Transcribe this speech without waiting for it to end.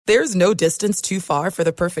There's no distance too far for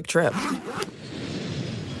the perfect trip.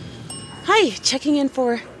 Hi, checking in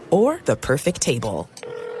for... Or the perfect table.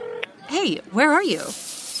 Hey, where are you?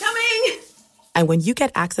 Coming! And when you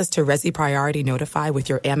get access to Resi Priority Notify with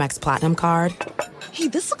your Amex Platinum card... Hey,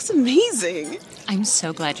 this looks amazing. I'm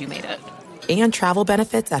so glad you made it. And travel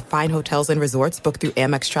benefits at fine hotels and resorts booked through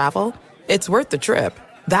Amex Travel, it's worth the trip.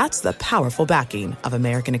 That's the powerful backing of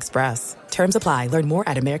American Express. Terms apply. Learn more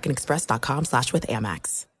at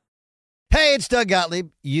americanexpress.com/withAmex. Hey, it's Doug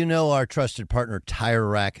Gottlieb. You know our trusted partner,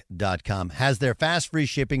 TireRack.com, has their fast, free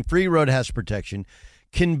shipping, free road hazard protection,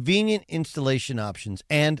 convenient installation options,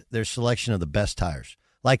 and their selection of the best tires,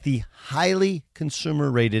 like the highly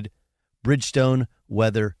consumer-rated Bridgestone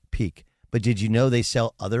Weather Peak. But did you know they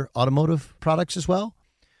sell other automotive products as well?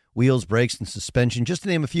 Wheels, brakes, and suspension, just to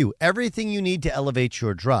name a few. Everything you need to elevate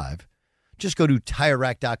your drive. Just go to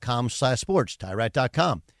TireRack.com/sports.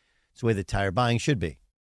 TireRack.com. It's the way that tire buying should be.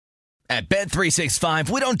 At Bet365,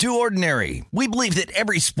 we don't do ordinary. We believe that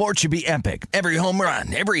every sport should be epic. Every home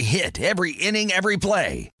run, every hit, every inning, every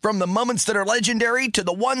play. From the moments that are legendary to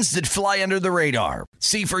the ones that fly under the radar.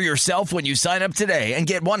 See for yourself when you sign up today and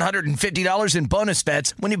get $150 in bonus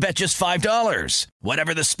bets when you bet just $5.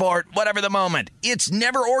 Whatever the sport, whatever the moment, it's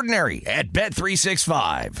never ordinary at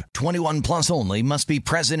Bet365. 21 plus only. Must be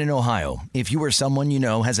present in Ohio. If you or someone you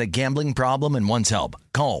know has a gambling problem and wants help,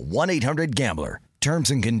 call 1-800-GAMBLER.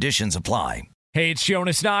 Terms and conditions apply. Hey, it's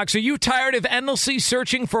Jonas Knox. Are you tired of endlessly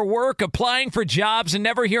searching for work, applying for jobs, and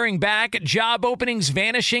never hearing back? Job openings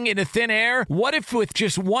vanishing into thin air? What if with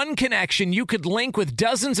just one connection, you could link with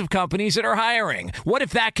dozens of companies that are hiring? What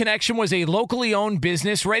if that connection was a locally owned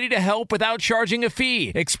business ready to help without charging a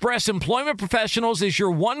fee? Express Employment Professionals is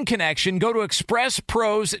your one connection. Go to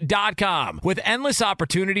expresspros.com. With endless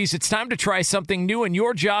opportunities, it's time to try something new in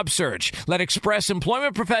your job search. Let Express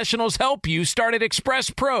Employment Professionals help you. Start at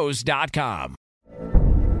expresspros.com.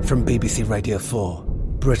 From BBC Radio 4,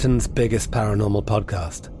 Britain's biggest paranormal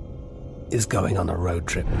podcast is going on a road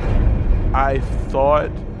trip. I thought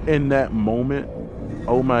in that moment,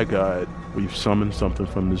 oh my God, we've summoned something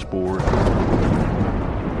from this board.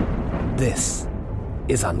 This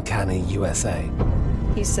is Uncanny USA.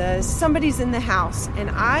 He says, somebody's in the house, and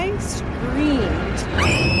I screamed.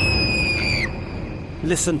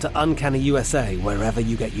 Listen to Uncanny USA wherever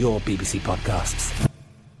you get your BBC podcasts,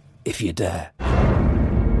 if you dare.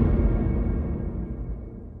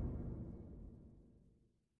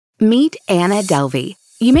 Meet Anna Delvey.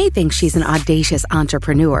 You may think she's an audacious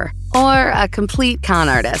entrepreneur or a complete con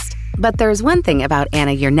artist, but there's one thing about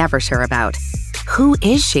Anna you're never sure about. Who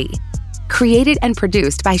is she? Created and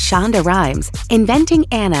produced by Shonda Rhimes, Inventing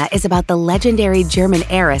Anna is about the legendary German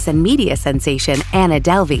heiress and media sensation Anna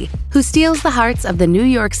Delvey, who steals the hearts of the New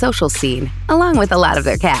York social scene, along with a lot of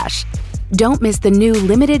their cash. Don't miss the new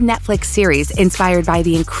limited Netflix series inspired by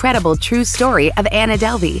the incredible true story of Anna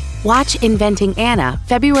Delvey. Watch Inventing Anna,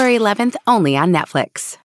 February 11th, only on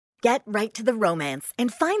Netflix. Get right to the romance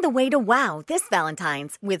and find the way to wow this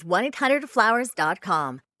Valentine's with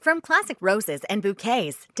 1-800-Flowers.com. From classic roses and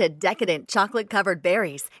bouquets to decadent chocolate-covered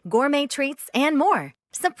berries, gourmet treats, and more.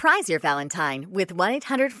 Surprise your Valentine with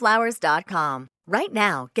 1-800-Flowers.com. Right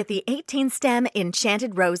now, get the 18-stem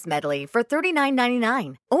Enchanted Rose Medley for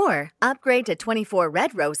 $39.99 or upgrade to 24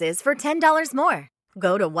 red roses for $10 more.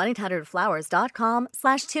 Go to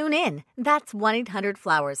 1-800-Flowers.com/tune-in. That's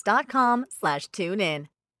 1-800-Flowers.com/tune-in.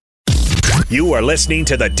 You are listening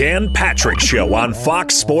to The Dan Patrick Show on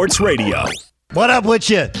Fox Sports Radio. What up with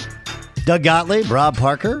you? Doug Gottlieb, Rob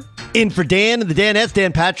Parker, in for Dan and the Danettes,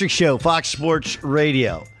 Dan Patrick Show, Fox Sports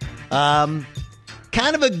Radio. Kind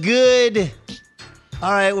of a good,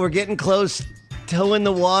 all right, we're getting close, toe in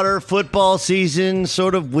the water, football season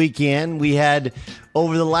sort of weekend. We had,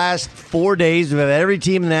 over the last 4 days, we've had every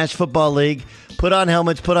team in the National Football League put on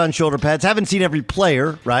helmets, put on shoulder pads. Haven't seen every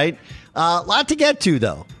player, right? A lot to get to,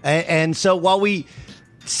 though. And so while we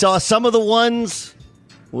saw some of the ones,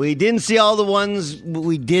 we didn't see all the ones.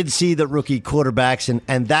 We did see the rookie quarterbacks,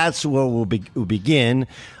 and that's where we'll begin.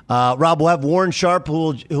 Rob, we'll have Warren Sharp,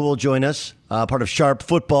 who will join us, part of Sharp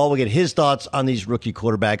Football. We'll get his thoughts on these rookie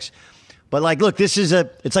quarterbacks. But, look,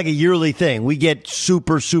 it's like a yearly thing. We get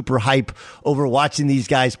super, super hype over watching these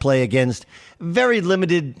guys play against very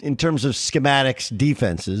limited, in terms of schematics,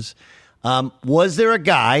 defenses. Was there a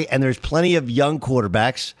guy, and there's plenty of young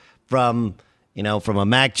quarterbacks from a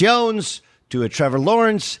Mac Jones to a Trevor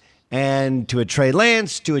Lawrence and to a Trey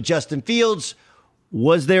Lance to a Justin Fields,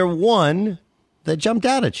 was there one that jumped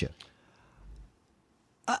out at you?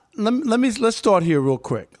 Let's start here real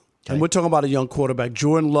quick. Okay. And we're talking about a young quarterback,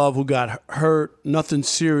 Jordan Love, who got hurt, nothing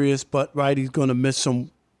serious, but right, he's going to miss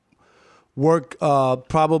some work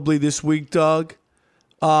probably this week, Doug.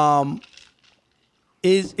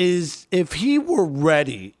 Is if he were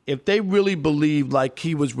ready, if they really believed like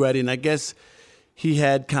he was ready, and I guess he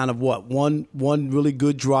had kind of one really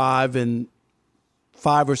good drive and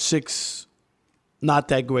 5 or 6 not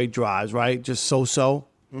that great drives, right? Just so-so.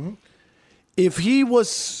 Mm-hmm. If he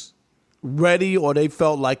was ready or they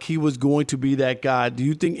felt like he was going to be that guy, do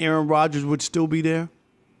you think Aaron Rodgers would still be there?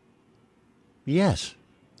 Yes.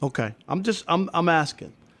 Okay. I'm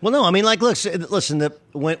asking. Well, no, I mean, like, listen,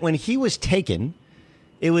 when he was taken,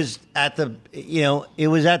 it was at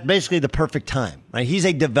basically the perfect time, right? He's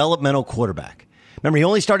a developmental quarterback. Remember, he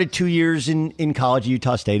only started 2 years in college at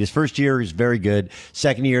Utah State. His first year was very good.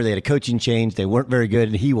 Second year, they had a coaching change. They weren't very good,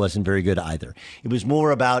 and he wasn't very good either. It was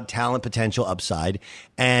more about talent, potential, upside.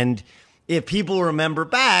 And if people remember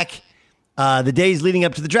back, the days leading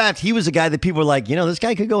up to the draft, he was a guy that people were like, this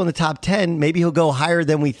guy could go in the top 10. Maybe he'll go higher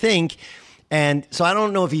than we think. And so I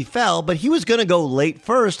don't know if he fell, but he was going to go late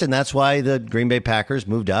first, and that's why the Green Bay Packers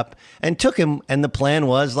moved up and took him. And the plan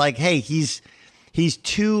was like, hey, he's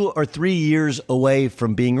 2 or 3 years away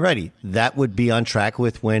from being ready. That would be on track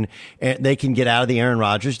with when they can get out of the Aaron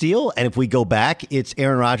Rodgers deal. And if we go back, it's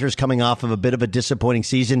Aaron Rodgers coming off of a bit of a disappointing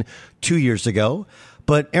season 2 years ago.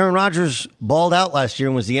 But Aaron Rodgers balled out last year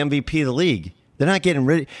and was the MVP of the league. You're not getting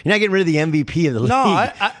rid of the MVP of the league.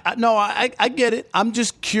 No, I get it. I'm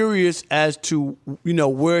just curious as to,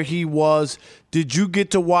 where he was. Did you get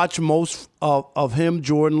to watch most of him,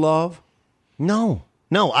 Jordan Love? No,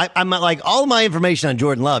 I'm like, all of my information on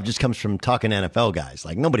Jordan Love just comes from talking to NFL guys.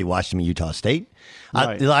 Like, nobody watched him at Utah State.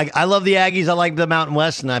 Right. I love the Aggies. I like the Mountain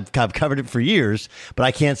West, and I've covered it for years. But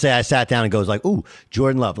I can't say I sat down and goes like, "Ooh,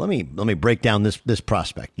 Jordan Love. Let me break down this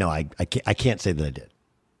prospect." No, I can't say that I did.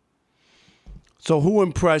 So, who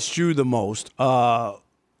impressed you the most? I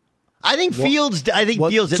think Fields.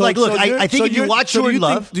 Fields. So, I think if you watch Jordan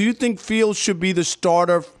Love, do you think Fields should be the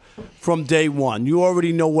starter from day one? You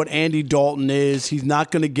already know what Andy Dalton is. He's not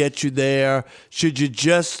going to get you there. Should you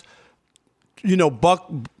just,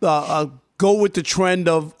 go with the trend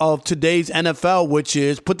of today's NFL, which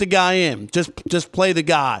is put the guy in, just play the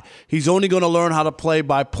guy. He's only going to learn how to play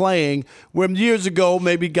by playing. When years ago,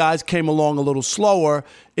 maybe guys came along a little slower.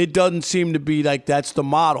 It doesn't seem to be like that's the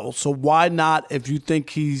model. So why not, if you think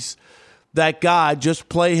he's that guy, just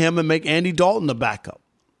play him and make Andy Dalton the backup?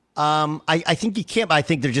 I think you can't. But I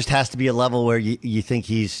think there just has to be a level where you think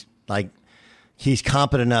he's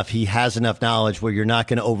competent enough. He has enough knowledge where you're not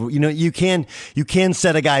going to you can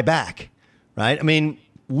set a guy back. Right. I mean,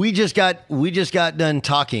 we just got done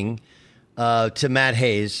talking to Matt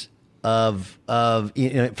Hayes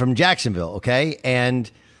from Jacksonville. OK.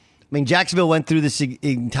 And I mean, Jacksonville went through this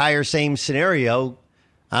entire same scenario.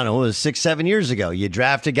 I don't know, it was 6-7 years ago. You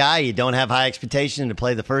draft a guy, you don't have high expectation to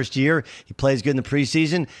play the first year. He plays good in the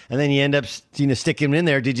preseason, and then you end up sticking him in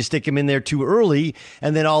there. Did you stick him in there too early?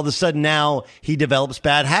 And then all of a sudden now he develops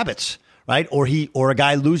bad habits, right? Or a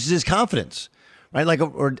guy loses his confidence. Right, like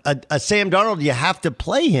a Sam Darnold, you have to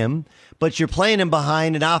play him, but you're playing him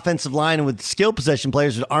behind an offensive line and with skill possession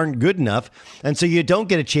players that aren't good enough, and so you don't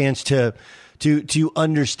get a chance to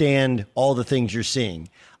understand all the things you're seeing.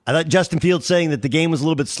 I thought Justin Fields saying that the game was a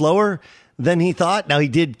little bit slower than he thought. Now, he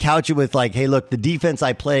did couch it with like, hey, look, the defense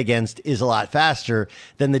I play against is a lot faster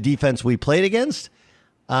than the defense we played against.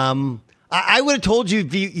 I would have told you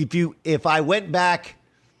if you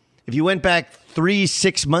went back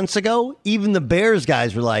 3-6 months ago, even the Bears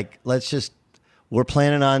guys were like, we're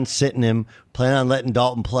planning on sitting him, planning on letting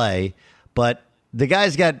Dalton play. But the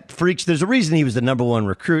guy's got freaks. There's a reason he was the number one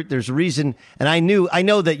recruit. There's a reason. And I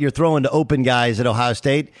know that you're throwing to open guys at Ohio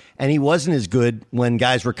State, and he wasn't as good when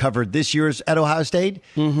guys were covered this year at Ohio State.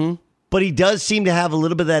 Mm-hmm. But he does seem to have a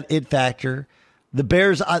little bit of that it factor. The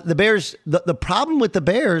problem with the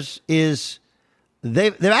Bears is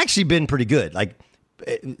they've actually been pretty good. Like,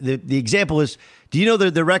 the example is, do you know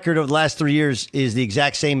that the record of the last 3 years is the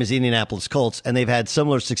exact same as the Indianapolis Colts, and they've had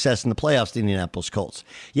similar success in the playoffs to the Indianapolis Colts.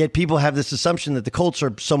 Yet people have this assumption that the Colts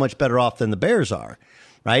are so much better off than the Bears are,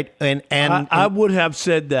 right? And I would have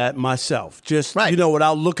said that myself, just right.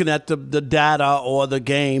 Without looking at the data or the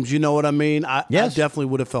games. You know what I mean? I definitely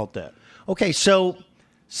would have felt that. Okay, so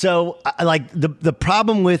like the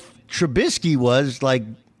problem with Trubisky was like,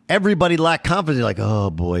 everybody lacked confidence. Like, oh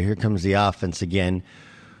boy, here comes the offense again.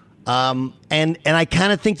 And I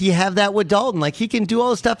kind of think you have that with Dalton. Like, he can do all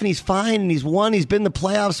this stuff and he's fine and he's been in the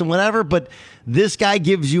playoffs and whatever, but this guy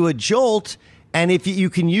gives you a jolt. And if you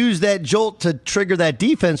can use that jolt to trigger that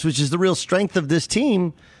defense, which is the real strength of this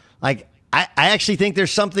team, like, I actually think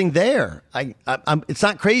there's something there. It's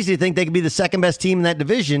not crazy to think they could be the second best team in that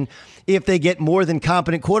division if they get more than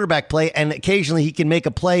competent quarterback play, and occasionally he can make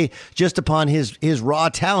a play just upon his raw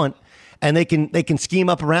talent, and they can scheme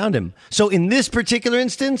up around him. So in this particular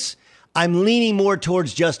instance, I'm leaning more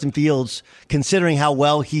towards Justin Fields, considering how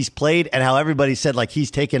well he's played and how everybody said like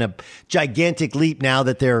he's taken a gigantic leap now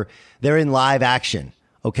that they're in live action.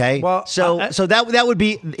 Okay, well, so that would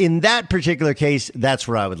be in that particular case. That's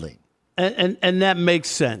where I would lean. And that makes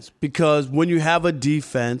sense because when you have a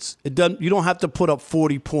defense, you don't have to put up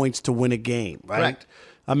 40 points to win a game, right? Correct.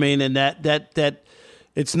 I mean, and that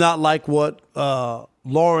it's not like what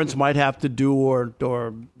Lawrence might have to do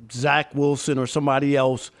or Zach Wilson or somebody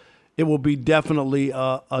else. It will be definitely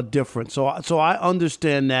a difference. So I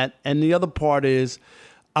understand that. And the other part is,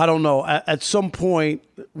 I don't know. At some point,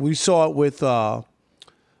 we saw it with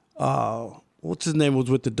what's his name was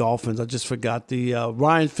with the Dolphins? I just forgot. The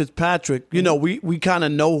Ryan Fitzpatrick. You know, we kind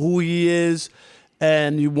of know who he is,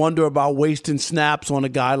 and you wonder about wasting snaps on a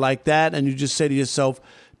guy like that. And you just say to yourself,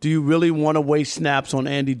 do you really want to waste snaps on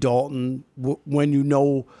Andy Dalton when you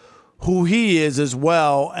know who he is as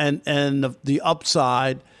well? And the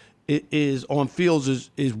upside is on Fields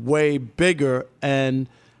is way bigger. And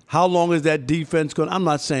how long is that defense going? I'm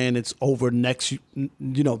not saying it's over next,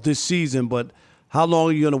 this season, but how long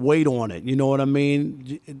are you going to wait on it? You know what I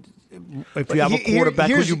mean? If you have a quarterback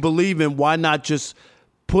who you believe in, why not just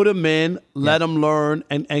put him in, let him learn,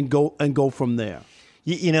 and go from there?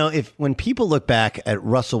 When people look back at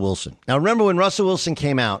Russell Wilson, now remember when Russell Wilson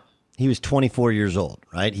came out, he was 24 years old,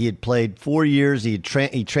 right? He had played 4 years. He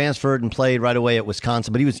transferred and played right away at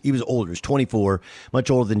Wisconsin, but he was older. He was 24, much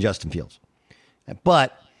older than Justin Fields.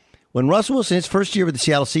 But when Russell Wilson, his first year with the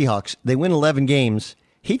Seattle Seahawks, they win 11 games.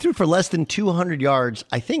 He threw for less than 200 yards,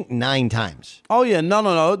 I think 9 times. Oh yeah,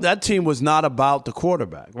 no. That team was not about the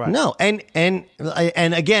quarterback, right? No, and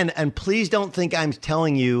again, and please don't think I'm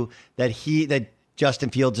telling you that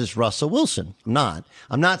Justin Fields is Russell Wilson.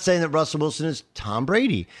 I'm not saying that Russell Wilson is Tom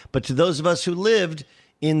Brady. But to those of us who lived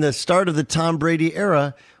in the start of the Tom Brady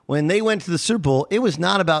era, when they went to the Super Bowl, it was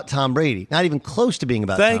not about Tom Brady. Not even close to being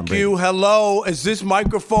about Tom Brady. Thank you. Hello. Is this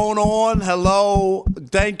microphone on? Hello.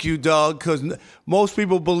 Thank you, Doug, because most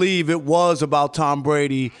people believe it was about Tom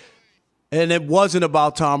Brady, and it wasn't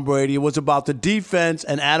about Tom Brady. It was about the defense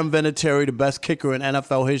and Adam Vinatieri, the best kicker in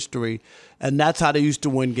NFL history, and that's how they used to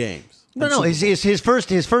win games. No. His first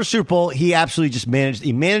Super Bowl, he absolutely just managed.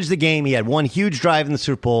 He managed the game. He had one huge drive in the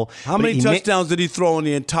Super Bowl. How many touchdowns did he throw in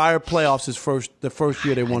the entire playoffs? The first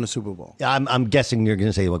year they won the Super Bowl. I'm guessing you're going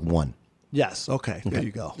to say like one. Yes. Okay. There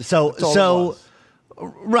you go. So.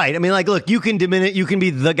 Right. I mean, like, look, you can diminish. You can be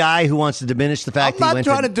the guy who wants to diminish the fact I'm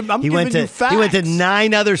giving you facts. He went to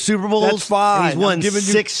 9 other Super Bowls. That's fine. He's won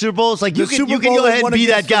 6 Super Bowls. Like you can go ahead and be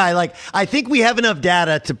that guy. Like I think we have enough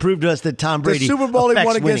data to prove to us that Tom Brady. The Super Bowl he won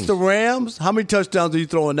winning. against the Rams. How many touchdowns did you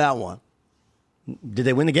throw in that one? Did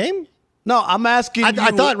they win the game? No, I'm asking. I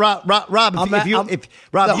thought Rob.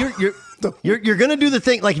 You're going to do the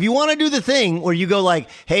thing. Like if you want to do the thing where you go like,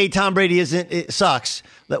 "Hey, Tom Brady it sucks."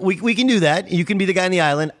 We can do that. You can be the guy on the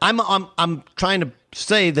island. I'm trying to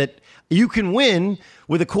say that you can win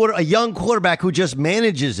with a young quarterback who just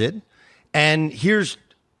manages it. And here's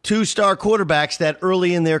 2-star quarterbacks that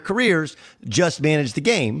early in their careers just manage the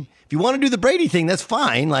game. If you want to do the Brady thing, that's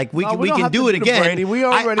fine. Like we can do it again.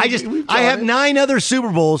 I have 9 other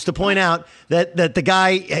Super Bowls to point out that the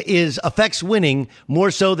guy affects winning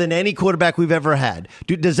more so than any quarterback we've ever had.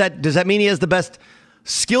 Does that mean he has the best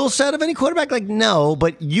skill set of any quarterback? Like no,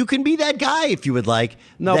 but you can be that guy if you would like.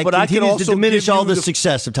 No, that but I can also to diminish all the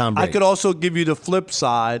success of Tom Brady. I could also give you the flip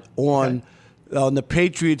side on the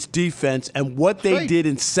Patriots defense and what they did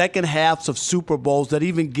in second halves of Super Bowls that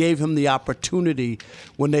even gave him the opportunity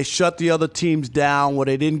when they shut the other teams down, where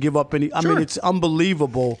they didn't give up any. I mean, it's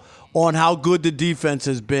unbelievable on how good the defense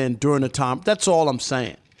has been during the time. That's all I'm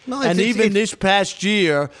saying. No, and even this past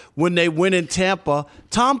year when they win in Tampa,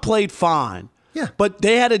 Tom played fine. Yeah. But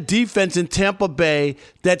they had a defense in Tampa Bay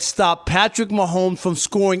that stopped Patrick Mahomes from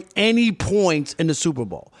scoring any points in the Super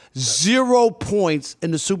Bowl. 0 points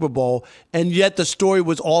in the Super Bowl, and yet the story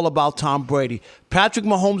was all about Tom Brady. Patrick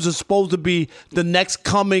Mahomes is supposed to be the next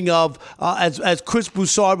coming of, as Chris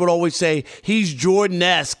Broussard would always say, he's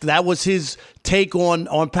Jordan-esque. That was his take on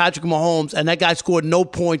Patrick Mahomes, and that guy scored no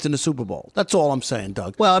points in the Super Bowl. That's all I'm saying,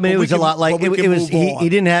 Doug. Well, I mean, it was a lot like it was. He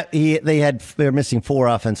didn't have. They were missing 4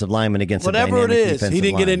 offensive linemen against whatever a dynamic it is. He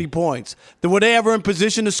didn't get any points. Were they ever in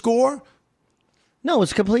position to score? No,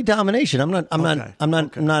 it's complete domination. I'm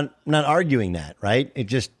not arguing that. Right? It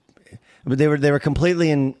just they were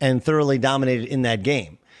completely and thoroughly dominated in that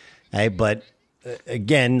game. Okay? But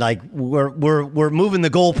again, like we're moving the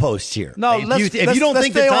goalposts here. No, if you don't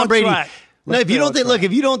think that Tom Brady. No, if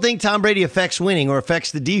you don't think Tom Brady affects winning or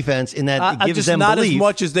affects the defense in that it gives them not belief. as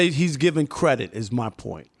much as he's given credit is my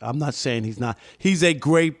point. I'm not saying he's not. He's a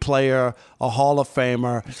great player, a Hall of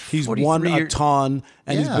Famer. He's won a ton,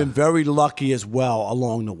 and he's been very lucky as well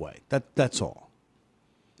along the way. That's all.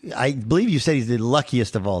 I believe you said he's the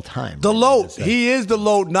luckiest of all time. The LOAT. He is the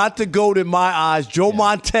LOAT, not the GOAT in my eyes. Joe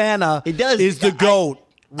Montana is the GOAT.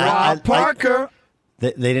 Rob Parker.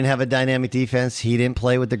 They didn't have a dynamic defense. He didn't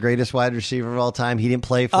play with the greatest wide receiver of all time. He didn't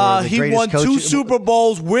play for the greatest coach. He won 2 Super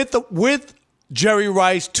Bowls with Jerry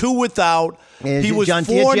Rice, 2 without. He was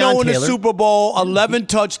 4-0 in the Super Bowl, 11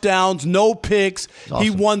 touchdowns, no picks. Awesome. He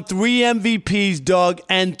won 3 MVPs, Doug,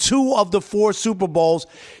 and 2 of the 4 Super Bowls.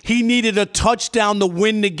 He needed a touchdown to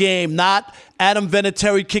win the game, not Adam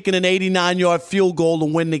Vinatieri kicking an 89-yard field goal to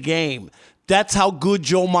win the game. That's how good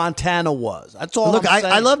Joe Montana was. That's all. Look, I'm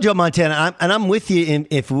saying. I love Joe Montana, and I'm with you.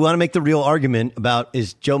 If we want to make the real argument about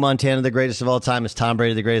is Joe Montana the greatest of all time, is Tom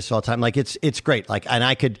Brady the greatest of all time? Like it's great. Like, and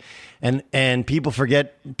I could, and people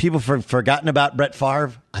forgotten about Brett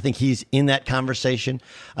Favre. I think he's in that conversation.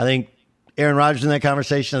 I think Aaron Rodgers in that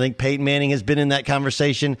conversation. I think Peyton Manning has been in that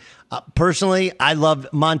conversation. Personally, I love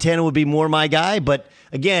Montana would be more my guy, but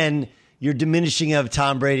again. Your diminishing of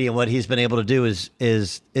Tom Brady and what he's been able to do is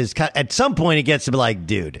kind of, at some point it gets to be like,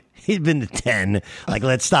 dude, he's been to 10. Like,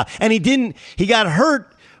 let's stop. And he got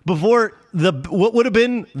hurt before what would have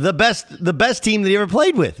been the best team that he ever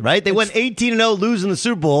played with, right? They went 18-0 losing the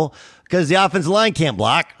Super Bowl because the offensive line can't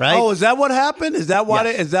block, right? Oh, is that what happened? Is that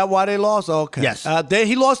why they lost? Okay. Yes.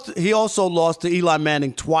 He also lost to Eli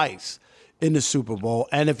Manning twice in the Super Bowl,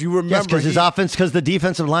 and if you remember, because the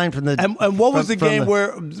defensive line from the and what was the game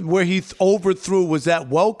where he overthrew? Was that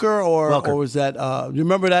Welker or was that you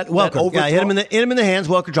remember that Welker? That hit him in the hands.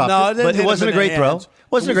 Welker dropped it, but it wasn't a great throw. It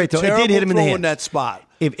wasn't a great throw. It did hit him in the hands in that spot.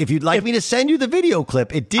 If you'd like me to send you the video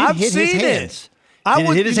clip, it did hit his hands. Did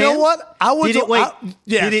it hit his hands? You know what?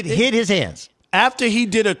 Did it hit his hands? After he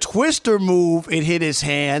did a twister move, it hit his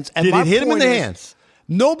hands. And did it hit him in the hands?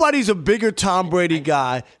 Nobody's a bigger Tom Brady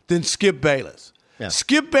guy than Skip Bayless. Yeah.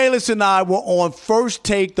 Skip Bayless and I were on First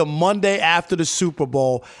Take the Monday after the Super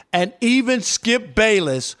Bowl, and even Skip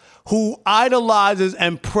Bayless, who idolizes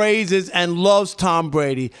and praises and loves Tom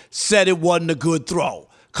Brady, said it wasn't a good throw.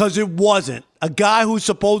 Because it wasn't. A guy who's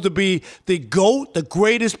supposed to be the GOAT, the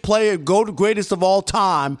greatest player, the greatest of all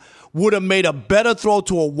time, would have made a better throw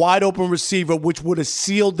to a wide-open receiver, which would have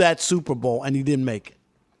sealed that Super Bowl, and he didn't make it.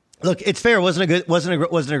 Look, it's fair. It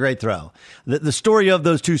wasn't a great throw. The story of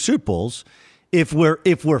those 2 Super Bowls, if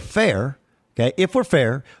we're fair, okay,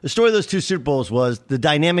 the story of those 2 Super Bowls was the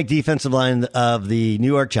dynamic defensive line of the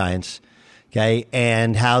New York Giants, okay,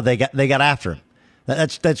 and how they got after him.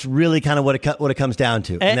 That's really kind of what it comes down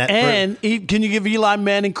to. Can you give Eli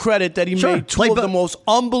Manning credit that he made 2 of the most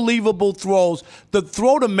unbelievable throws? The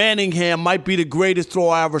throw to Manningham might be the greatest throw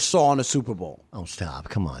I ever saw in a Super Bowl. Oh, stop.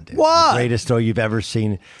 Come on, dude. Why? The greatest throw you've ever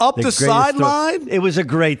seen. Up the sideline? It was a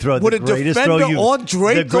great throw. With a defender on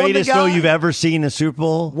Drake the greatest on the guy? throw you've ever seen in a Super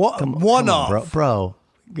Bowl? One of. Bro.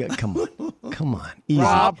 Come on. Easy.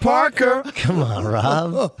 Rob Parker. Come on,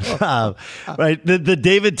 Rob. Right. The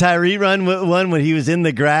David Tyree run one when he was in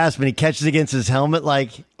the grasp and he catches against his helmet.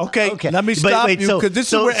 Like, okay. Let me stop you because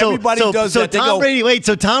this is where everybody does that.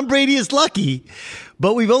 So Tom Brady is lucky,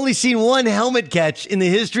 but we've only seen one helmet catch in the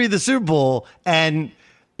history of the Super Bowl, and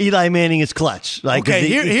Eli Manning is clutch. Like, okay,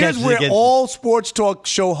 here's where all sports talk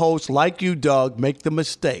show hosts like you, Doug, make the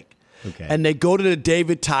mistake. Okay. And they go to the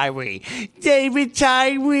David Tyree. David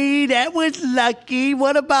Tyree, that was lucky.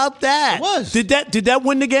 What about that? It was. Did that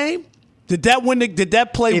win the game? Did that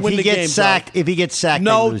play win the game? If he gets sacked,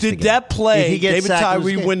 no. Did that play David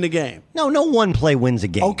Tyree win the game? No one play wins a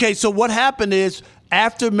game. Okay, so what happened is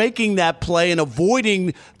after making that play and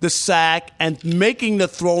avoiding the sack and making the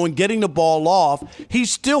throw and getting the ball off, he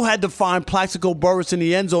still had to find Plaxico Burress in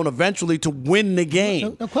the end zone eventually to win the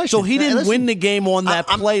game. No question. So he didn't win the game on that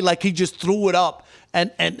play like he just threw it up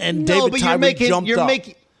and David Tyree jumped up.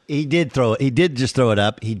 He did throw it. He did just throw it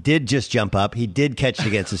up. He did just jump up. He did catch it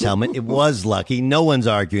against his helmet. It was lucky. No one's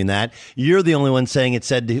arguing that. You're the only one saying it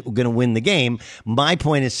said we're going to win the game. My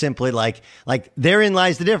point is simply like therein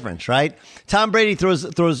lies the difference, right? Tom Brady throws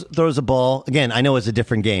a ball. Again, I know it's a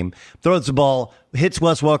different game. Throws the ball, hits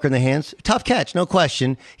Wes Welker in the hands. Tough catch, no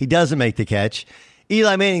question. He doesn't make the catch.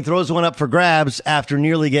 Eli Manning throws one up for grabs after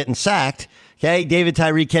nearly getting sacked. Okay, David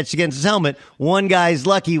Tyree catches against his helmet. One guy's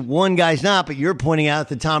lucky, one guy's not, but you're pointing out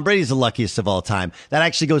that Tom Brady's the luckiest of all time. That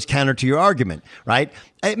actually goes counter to your argument, right?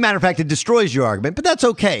 Matter of fact, it destroys your argument, but that's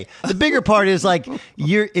okay. The bigger part is like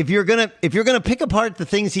if you're gonna pick apart the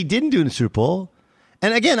things he didn't do in the Super Bowl,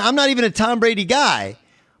 and again, I'm not even a Tom Brady guy,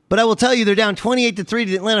 but I will tell you they're down 28-3 to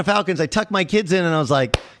the Atlanta Falcons. I tucked my kids in and I was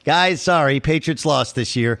like, guys, sorry, Patriots lost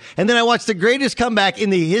this year. And then I watched the greatest comeback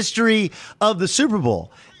in the history of the Super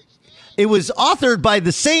Bowl. It was authored by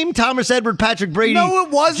the same Thomas Edward Patrick Brady. No,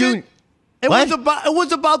 it wasn't. It What?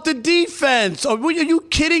 was about the defense. Are you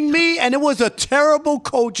kidding me? And it was a terrible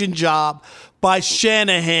coaching job by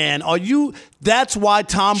Shanahan. That's why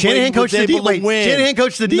Tom Brady was able to win. Shanahan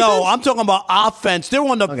coached the defense? No, I'm talking about offense. They're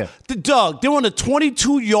on Doug, they're on the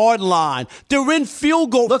 22-yard line. They're in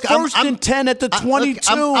field goal. Look, first and 10 at the 22.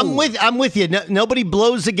 I'm with you. Nobody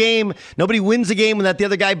blows a game. Nobody wins a game without the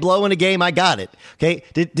other guy blowing a game. I got it. Okay.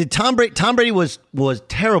 Did Tom Brady was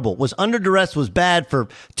terrible, was under duress, was bad for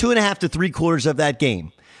 2.5 to 3/4 of that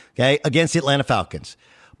game. Okay. Against the Atlanta Falcons.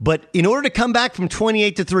 But in order to come back from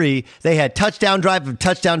 28-3, they had touchdown drive of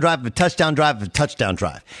touchdown drive of touchdown drive of touchdown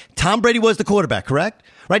drive. Tom Brady was the quarterback, correct?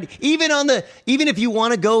 Right? Even if you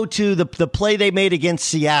want to go to the play they made against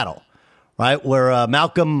Seattle, right, where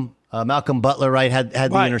Malcolm Butler, right, had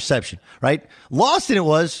the interception, right? Lost in it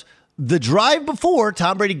was the drive before.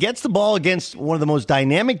 Tom Brady gets the ball against one of the most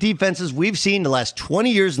dynamic defenses we've seen in the last 20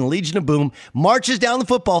 years in the Legion of Boom, marches down the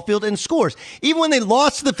football field and scores. Even when they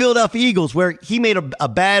lost to the Philadelphia Eagles, where he made a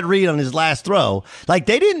bad read on his last throw, like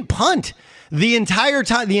they didn't punt the entire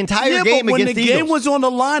time, the entire game but against when the game Eagles. was on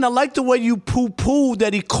the line, I like the way you poo-pooed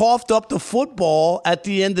that he coughed up the football at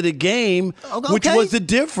the end of the game, which was the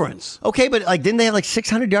difference. Okay, but didn't they have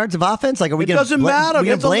 600 yards of offense? Are we It doesn't matter. Are we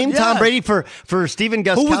going to blame Tom Brady for Stephen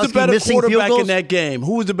Gostkowski Who was the better missing field quarterback goals? in that game?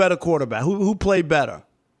 Who was the better quarterback? Who played better?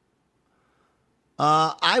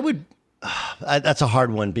 I would. That's a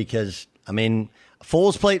hard one because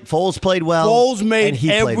Foles played well. Foles made and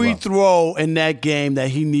he every played well. throw in that game that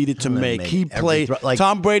he needed to make. He played.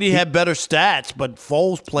 Tom Brady had better stats, but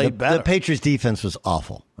Foles played better. The Patriots defense was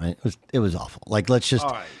awful. Right? It was awful. Let's just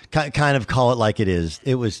kind of call it like it is.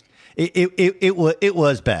 It was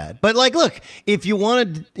bad. But look, if you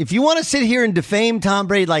want to sit here and defame Tom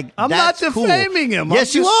Brady, I'm that's not defaming him.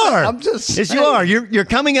 Yes, you are. I'm just yes, you are. You're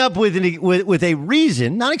coming up with a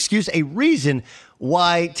reason, not excuse, a reason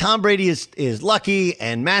why Tom Brady is lucky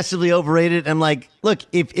and massively overrated. I'm like, look,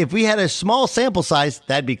 if we had a small sample size,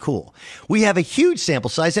 that'd be cool. We have a huge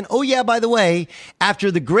sample size. And oh yeah, by the way,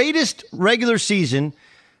 after the greatest regular season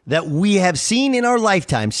that we have seen in our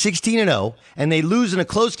lifetime, 16-0, and they lose in a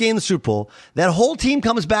close game in the Super Bowl, that whole team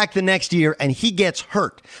comes back the next year and he gets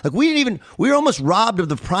hurt. We were almost robbed of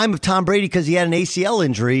the prime of Tom Brady because he had an ACL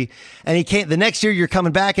injury and he can't. The next year you're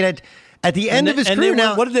coming back and at the end of his career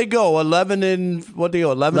now. What did they go? 11 and 5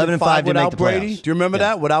 without Brady? Do you remember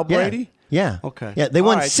that? Without Brady? Yeah. Okay. Yeah, they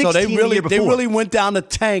won 16 so the year before. They really went down the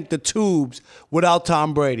tank, the tubes, without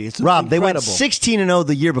Tom Brady. It's Rob, incredible. they went 16-0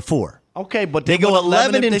 the year before. Okay, but they go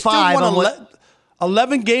 11 and 5.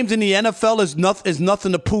 11 games in the NFL is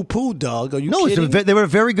nothing to poo-poo, Doug. Are you kidding? They were a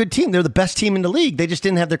very good team. They're the best team in the league. They just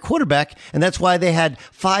didn't have their quarterback, and that's why they had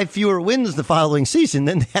 5 fewer wins the following season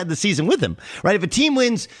than they had the season with him. Right? If a team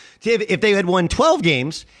wins, if they had won 12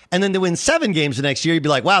 games and then they win 7 games the next year, you'd be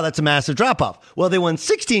like, wow, that's a massive drop-off. Well, they won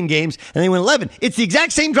 16 games and they won 11. It's the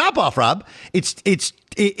exact same drop-off, Rob. It's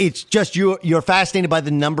just you're fascinated by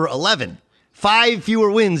the number 11. 5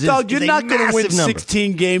 fewer wins. Doug, you're not going to win number.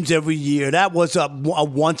 16 games every year. That was a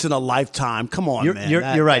once in a lifetime. Come on, man.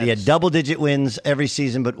 You're right. He had double-digit wins every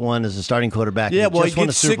season, but one as a starting quarterback. Yeah, well, he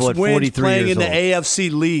gets 6 wins playing in the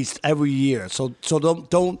AFC least every year. So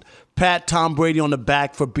don't pat Tom Brady on the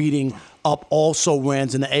back for beating up also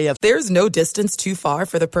rans in the AFC. There's no distance too far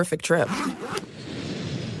for the perfect trip.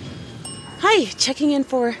 Hi, checking in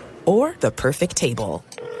for... Or the perfect table.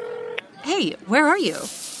 Hey, where are you?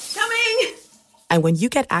 Coming! And when you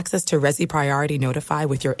get access to Resi Priority Notify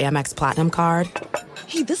with your Amex Platinum card...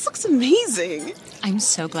 Hey, this looks amazing! I'm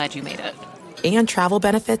so glad you made it. And travel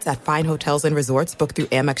benefits at fine hotels and resorts booked through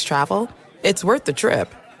Amex Travel, it's worth the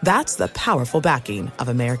trip. That's the powerful backing of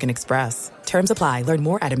American Express. Terms apply. Learn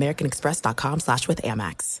more at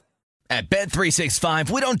americanexpress.com/withAmex. At Bet365,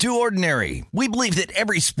 we don't do ordinary. We believe that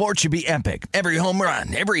every sport should be epic. Every home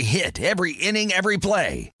run, every hit, every inning, every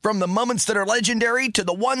play. From the moments that are legendary to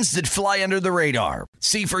the ones that fly under the radar.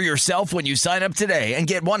 See for yourself when you sign up today and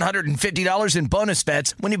get $150 in bonus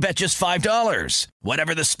bets when you bet just $5.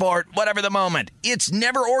 Whatever the sport, whatever the moment, it's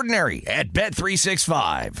never ordinary at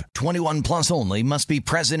Bet365. 21 plus only. Must be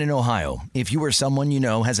present in Ohio. If you or someone you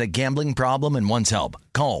know has a gambling problem and wants help,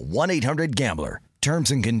 call 1-800-GAMBLER.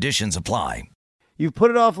 Terms and conditions apply. You've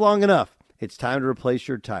put it off long enough. It's time to replace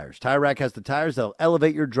your tires. Tire Rack has the tires that'll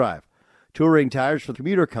elevate your drive. Touring tires for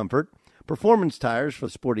commuter comfort, performance tires for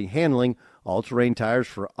sporty handling, all-terrain tires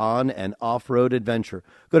for on- and off-road adventure.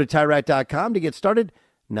 Go to TireRack.com to get started.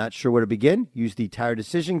 Not sure where to begin? Use the Tire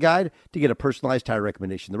Decision Guide to get a personalized tire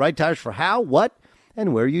recommendation. The right tires for how, what,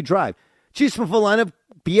 and where you drive. Choose from a full line of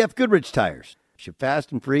BF Goodrich tires. Ship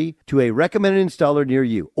fast and free to a recommended installer near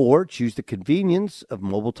you, or choose the convenience of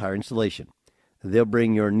mobile tire installation. They'll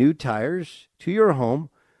bring your new tires to your home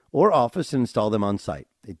or office and install them on site.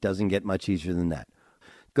 It doesn't get much easier than that.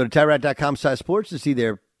 Go to TireRack.com/sports to see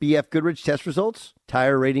their BF Goodrich test results,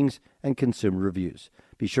 tire ratings, and consumer reviews.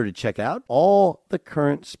 Be sure to check out all the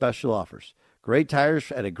current special offers. Great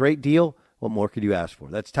tires at a great deal. What more could you ask for?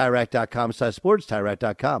 That's TireRack.com/sports,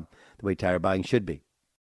 TireRack.com, the way tire buying should be.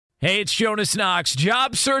 Hey, it's Jonas Knox.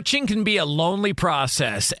 Job searching can be a lonely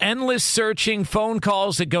process. Endless searching, phone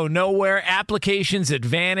calls that go nowhere, applications that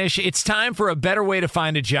vanish. It's time for a better way to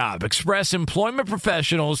find a job. Express Employment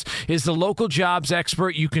Professionals is the local jobs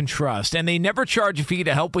expert you can trust, and they never charge a fee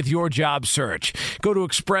to help with your job search. Go to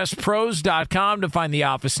expresspros.com to find the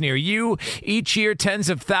office near you. Each year, tens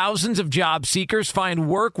of thousands of job seekers find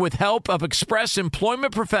work with help of Express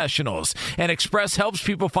Employment Professionals, and Express helps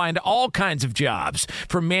people find all kinds of jobs,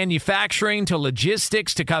 from manufacturing to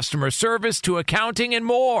logistics to customer service to accounting and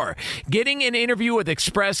more. Getting an interview with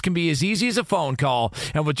Express can be as easy as a phone call,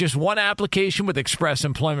 and with just one application with Express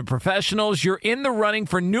Employment Professionals, you're in the running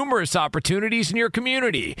for numerous opportunities in your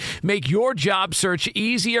community. Make your job search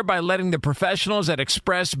easier by letting the professionals at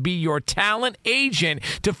Express be your talent agent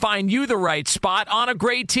to find you the right spot on a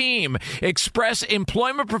great team. Express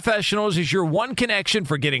Employment Professionals is your one connection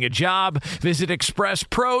for getting a job. Visit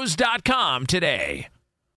expresspros.com today.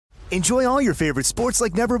 Enjoy all your favorite sports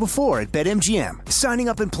like never before at BetMGM. Signing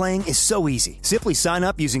up and playing is so easy. Simply sign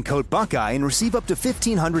up using code Buckeye and receive up to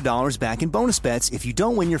 $1,500 back in bonus bets if you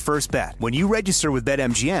don't win your first bet. When you register with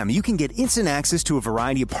BetMGM, you can get instant access to a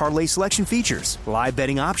variety of parlay selection features, live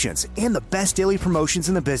betting options, and the best daily promotions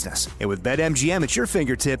in the business. And with BetMGM at your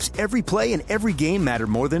fingertips, every play and every game matter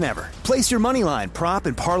more than ever. Place your moneyline, prop,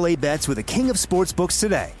 and parlay bets with the king of sportsbooks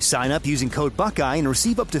today. Sign up using code Buckeye and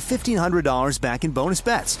receive up to $1,500 back in bonus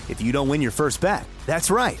bets if you don't win your first bet.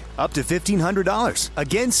 That's right, up to $1,500.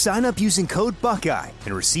 Again, sign up using code Buckeye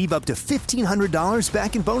and receive up to $1,500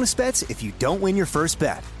 back in bonus bets if you don't win your first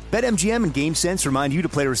bet. BetMGM and GameSense remind you to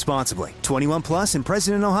play responsibly. 21 plus and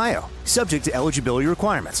present in Ohio. Subject to eligibility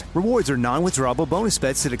requirements. Rewards are non-withdrawable bonus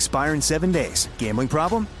bets that expire in 7 days. Gambling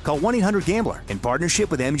problem? Call 1-800-GAMBLER in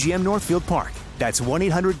partnership with MGM Northfield Park. That's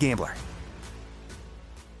 1-800-GAMBLER.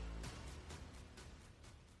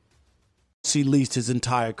 He leased his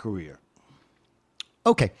entire career.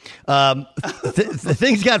 Okay.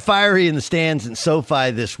 Things got fiery in the stands in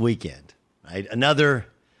SoFi this weekend. Right? Another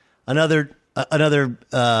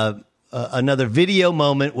video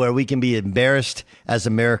moment where we can be embarrassed as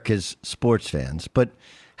America's sports fans. But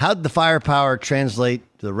how did the firepower translate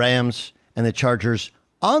to the Rams and the Chargers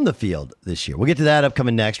on the field this year? We'll get to that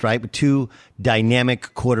upcoming next, right? With two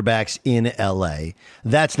dynamic quarterbacks in LA.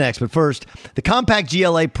 That's next. But first, the compact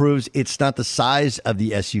GLA proves it's not the size of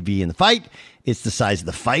the SUV in the fight. It's the size of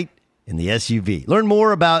the fight in the SUV. Learn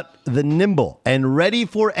more about the nimble and ready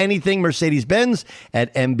for anything Mercedes-Benz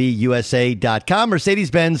at MBUSA.com.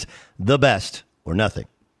 Mercedes-Benz, the best or nothing.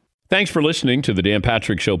 Thanks for listening to the Dan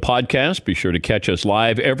Patrick Show podcast. Be sure to catch us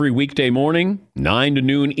live every weekday morning, 9 to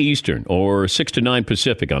noon Eastern or 6 to 9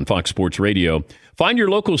 Pacific on Fox Sports Radio. Find your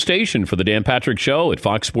local station for the Dan Patrick Show at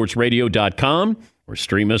foxsportsradio.com or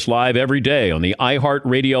stream us live every day on the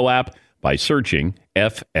iHeartRadio app by searching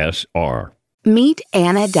FSR. Meet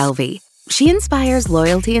Anna Delvey. She inspires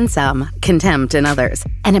loyalty in some, contempt in others,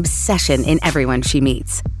 and obsession in everyone she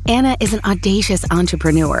meets. Anna is an audacious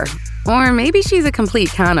entrepreneur. Or maybe she's a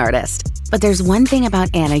complete con artist. But there's one thing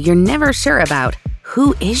about Anna you're never sure about.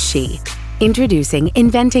 Who is she? Introducing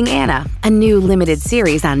Inventing Anna, a new limited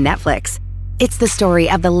series on Netflix. It's the story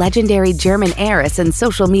of the legendary German heiress and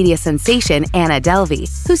social media sensation Anna Delvey,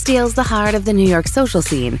 who steals the heart of the New York social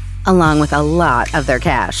scene, along with a lot of their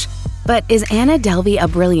cash. But is Anna Delvey a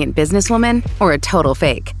brilliant businesswoman or a total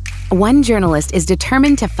fake? One journalist is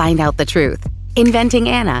determined to find out the truth. Inventing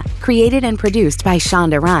Anna, created and produced by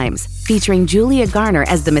Shonda Rhimes, featuring Julia Garner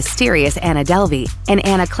as the mysterious Anna Delvey and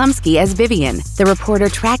Anna Klumsky as Vivian, the reporter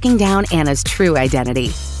tracking down Anna's true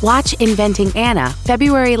identity. Watch Inventing Anna,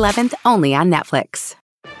 February 11th, only on Netflix.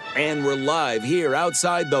 And we're live here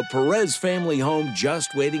outside the Perez family home,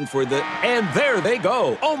 just waiting for the... And there they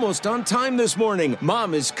go, almost on time this morning.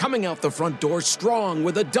 Mom is coming out the front door strong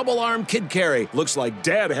with a double-arm kid carry. Looks like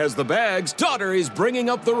Dad has the bags. Daughter is bringing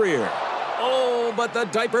up the rear. Oh, but the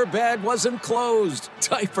diaper bag wasn't closed.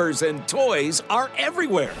 Diapers and toys are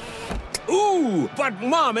everywhere. Ooh, but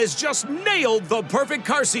Mom has just nailed the perfect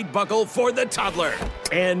car seat buckle for the toddler.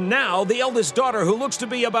 And now the eldest daughter, who looks to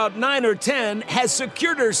be about 9 or 10, has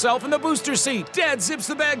secured herself in the booster seat. Dad zips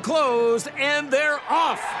the bag closed, and they're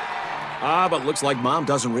off. But looks like Mom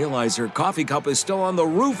doesn't realize her coffee cup is still on the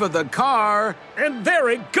roof of the car. And there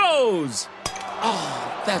it goes.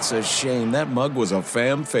 Oh, that's a shame. That mug was a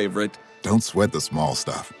fam favorite. Don't sweat the small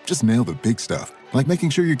stuff. Just nail the big stuff. Like making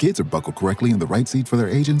sure your kids are buckled correctly in the right seat for their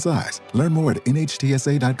age and size. Learn more at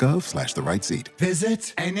nhtsa.gov/the right seat.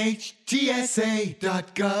 Visit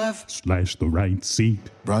nhtsa.gov/the right seat.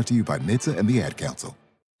 Brought to you by NHTSA and the Ad Council.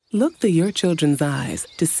 Look through your children's eyes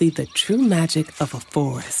to see the true magic of a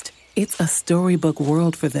forest. It's a storybook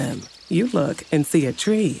world for them. You look and see a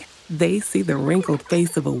tree. They see the wrinkled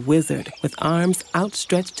face of a wizard with arms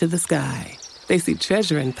outstretched to the sky. They see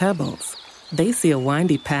treasure in pebbles. They see a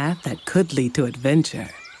windy path that could lead to adventure.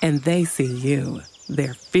 And they see you,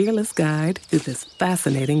 their fearless guide through this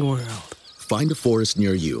fascinating world. Find a forest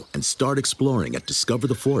near you and start exploring at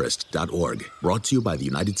discovertheforest.org. Brought to you by the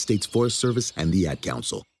United States Forest Service and the Ad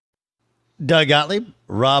Council. Doug Gottlieb,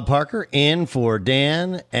 Rob Parker, in for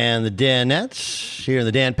Dan and the Danettes here in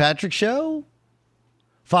the Dan Patrick Show,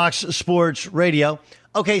 Fox Sports Radio.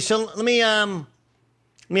 Okay, so let me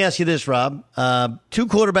ask you this, Rob. 2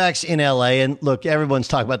 quarterbacks in L.A., and look, everyone's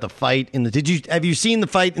talking about the fight in the. Have you seen the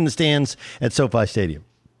fight in the stands at SoFi Stadium?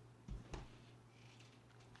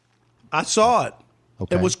 I saw it.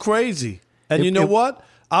 Okay. It was crazy, and you know what?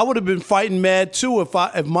 I would have been fighting mad too if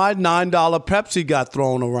my $9 Pepsi got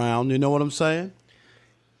thrown around. You know what I'm saying?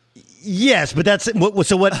 Yes, but that's what.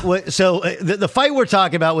 So the fight we're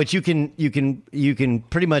talking about, which you can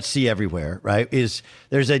pretty much see everywhere, right? Is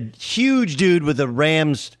there's a huge dude with a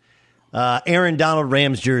Rams, Aaron Donald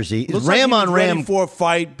Rams jersey. Looks Ram like he was on Ram ready for a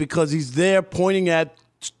fight because he's there pointing at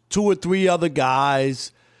 2 or 3 other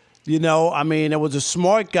guys. You know, I mean, there was a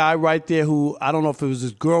smart guy right there who, I don't know if it was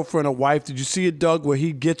his girlfriend or wife. Did you see it, Doug, where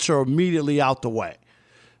he gets her immediately out the way?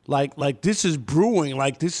 Like this is brewing.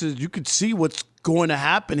 Like this is, you could see what's going to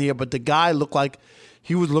happen here, but the guy looked like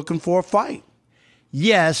he was looking for a fight.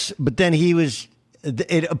 Yes, but then it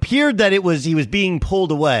appeared that he was being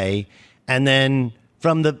pulled away, and then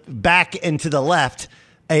from the back and to the left,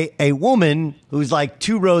 a woman who's like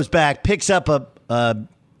 2 rows back picks up a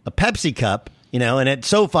Pepsi cup. You know, and at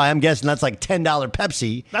SoFi, I'm guessing that's like $10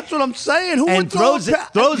 Pepsi. That's what I'm saying. Who and would throws it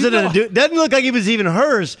at a dude. Doesn't look like it was even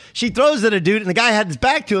hers. She throws it at a dude, and the guy had his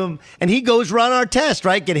back to him, and he goes run our test,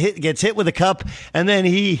 right? Gets hit with a cup, and then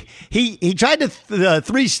he tried to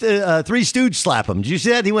three stooge slap him. Did you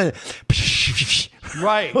see that? He went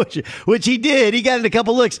right, which he did. He got in a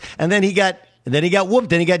couple looks, and then he got whooped.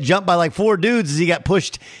 Then he got jumped by like 4 dudes as he got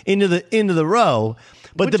pushed into the row.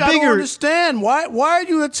 But Which the bigger, I don't understand. Why are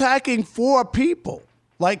you attacking 4 people?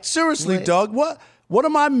 Like, seriously, Doug, what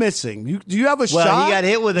am I missing? Do you have a shot? Well, he got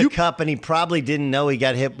hit with a cup, and he probably didn't know he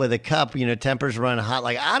got hit with a cup. You know, tempers run hot.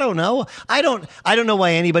 Like, I don't know. I don't know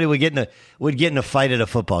why anybody would get in a fight at a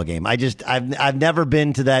football game. I've never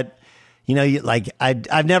been to that. You know,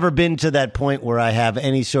 I've never been to that point where I have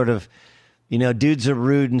any sort of, you know, dudes are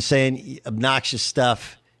rude and saying obnoxious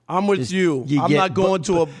stuff. I'm with you. I'm not going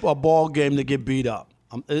to a ball game to get beat up.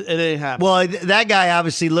 It ain't happening. Well, that guy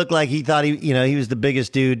obviously looked like he thought he was the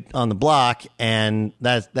biggest dude on the block, and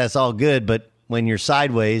that's all good. But when you're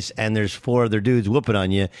sideways and there's 4 other dudes whooping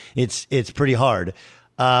on you, it's pretty hard.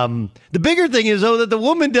 The bigger thing is though that the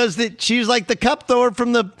woman does that. She's like the cup thrower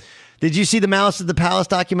from the. Did you see the Malice at the Palace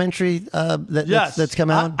documentary that's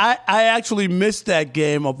come out? I actually missed that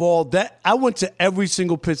game of all that. I went to every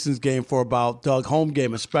single Pistons game for about Doug home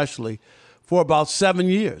game especially for about 7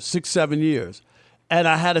 years, 6-7 years. And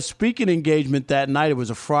I had a speaking engagement that night. It was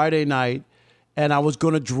a Friday night, and I was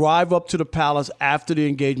going to drive up to the Palace after the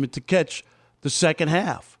engagement to catch the second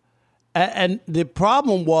half. And the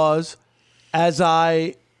problem was, as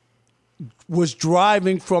I was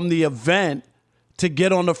driving from the event to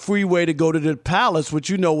get on the freeway to go to the Palace, which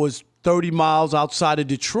you know was 30 miles outside of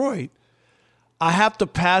Detroit, I have to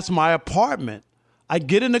pass my apartment. I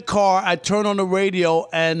get in the car, I turn on the radio,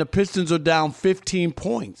 and the Pistons are down 15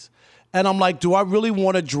 points. And I'm like, do I really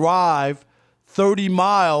want to drive 30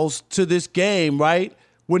 miles to this game, right?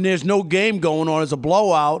 When there's no game going on, it's a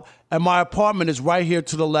blowout, and my apartment is right here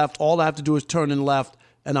to the left. All I have to do is turn in left,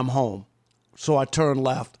 and I'm home. So I turned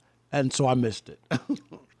left, and so I missed it.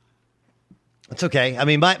 It's okay. I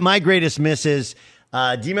mean, my greatest miss is,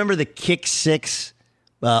 do you remember the kick six,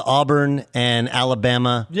 Auburn and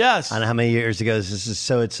Alabama? Yes. I don't know how many years ago this is.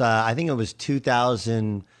 So it's, I think it was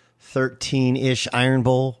 2013-ish Iron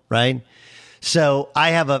Bowl, right? So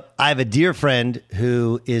I have a dear friend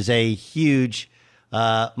who is a huge,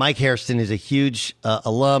 Mike Hairston is a huge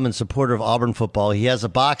alum and supporter of Auburn football. He has a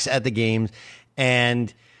box at the games,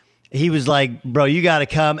 and he was like, bro, you got to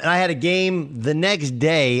come. And I had a game the next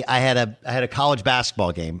day. I had a college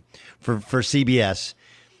basketball game for CBS.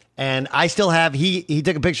 And I still have, he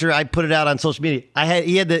took a picture. I put it out on social media.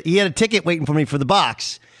 He had a ticket waiting for me for the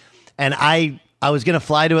box. And I was going to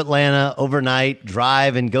fly to Atlanta overnight,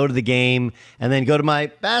 drive and go to the game, and then go to my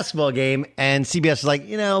basketball game. And CBS was like,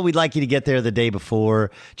 we'd like you to get there the day before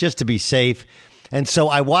just to be safe. And so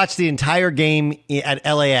I watched the entire game at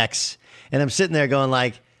LAX, and I'm sitting there going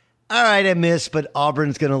like, all right, I missed, but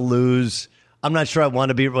Auburn's going to lose. I'm not sure I want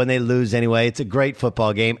to be when they lose anyway. It's a great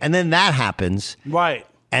football game. And then that happens. Right.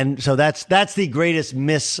 And so that's the greatest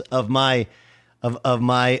miss of my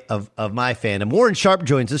fandom. Warren Sharp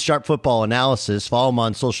joins us, Sharp Football Analysis. Follow him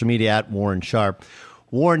on social media at Warren Sharp.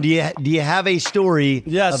 Warren, do you have a story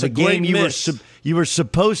of a game you were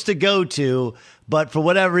supposed to go to, but for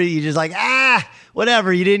whatever you just like,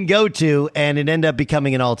 whatever, you didn't go to, and it ended up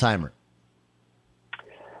becoming an all-timer?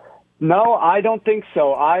 No, I don't think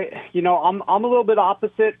so. I'm a little bit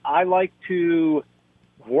opposite. I like to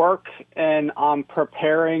work, and I'm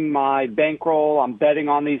preparing my bankroll. I'm betting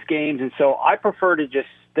on these games, and so I prefer to just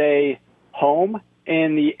stay home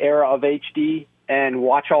in the era of HD and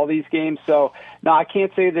watch all these games. So, no, I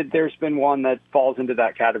can't say that there's been one that falls into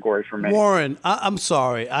that category for me. Warren, I'm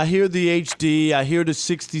sorry. I hear the HD. I hear the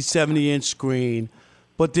 60, 70-inch screen.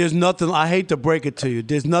 But there's nothing, I hate to break it to you,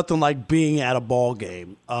 there's nothing like being at a ball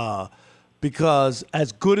game. Because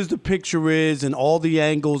as good as the picture is and all the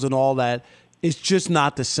angles and all that, it's just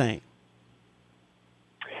not the same.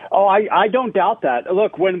 Oh, I don't doubt that.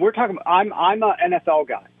 Look, when we're talking, I'm an NFL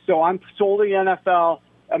guy, so I'm solely NFL.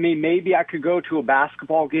 I mean, maybe I could go to a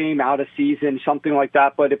basketball game out of season, something like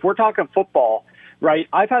that. But if we're talking football, right,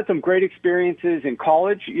 I've had some great experiences in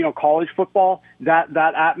college, college football. That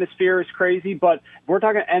atmosphere is crazy. But we're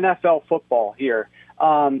talking NFL football here.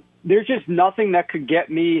 There's just nothing that could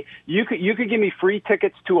get me. You could give me free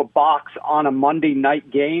tickets to a box on a Monday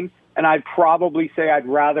night game, and I'd probably say I'd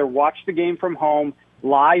rather watch the game from home,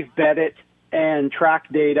 live bet it, and track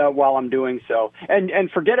data while I'm doing so. And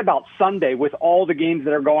forget about Sunday with all the games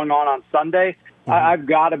that are going on Sunday. Mm-hmm. I've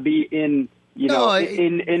got to be in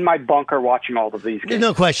my bunker watching all of these games. There's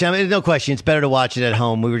no question. There's no question. It's better to watch it at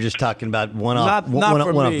home. We were just talking about one-off. Not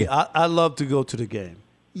for me. I love to go to the game.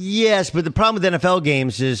 Yes, but the problem with NFL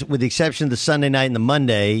games is, with the exception of the Sunday night and the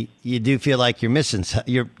Monday, you do feel like you're missing something.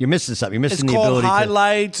 You're missing the ability. It's called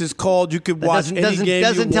highlights. It's called you could watch any game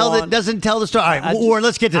doesn't tell the story. All right, or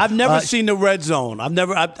let's get to. I've never seen the red zone. I've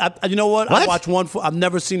never. You know what? I watch one. I've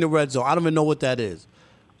never seen the red zone. I don't even know what that is.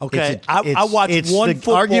 Okay, I watch one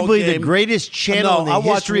football arguably game. The greatest channel in the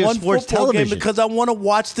history of sports television because I want to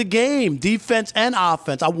watch the game, defense and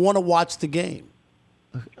offense. I want to watch the game.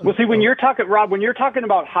 Well, see, when you're talking, Rob, when you're talking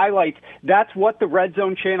about highlights, that's what the Red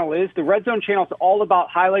Zone channel is. The Red Zone channel is all about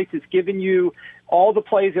highlights. It's giving you all the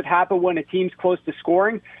plays that happen when a team's close to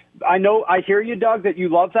scoring. I hear you, Doug, that you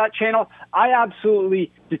love that channel. I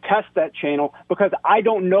absolutely detest that channel because I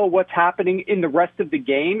don't know what's happening in the rest of the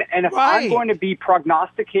game. And if I'm going to be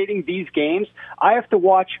prognosticating these games, I have to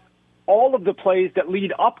watch all of the plays that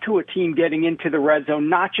lead up to a team getting into the red zone,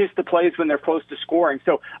 not just the plays when they're close to scoring.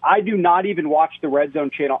 So I do not even watch the Red Zone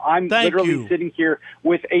channel. I'm literally sitting here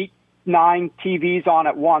with 8, 9 TVs on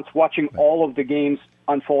at once, watching all of the games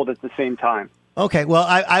unfold at the same time. Okay, well,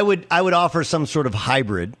 I would offer some sort of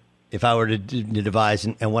hybrid if I were to devise,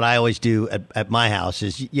 and what I always do at my house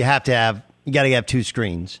is you got to have 2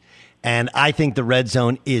 screens. And I think the Red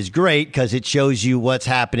Zone is great because it shows you what's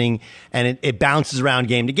happening and it bounces around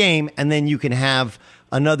game to game. And then you can have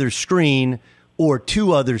another screen or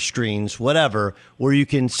 2 other screens, whatever, where you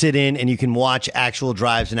can sit in and you can watch actual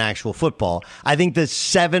drives and actual football. I think the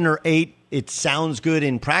 7 or 8, it sounds good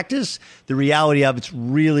in practice. The reality of it's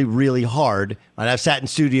really, really hard. And I've sat in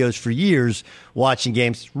studios for years watching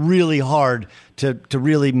games. It's really hard to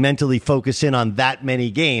really mentally focus in on that many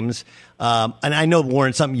games. And I know,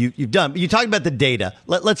 Warren, something you've done. But you talked about the data.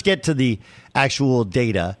 Let's get to the actual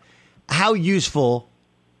data. How useful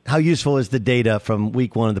is the data from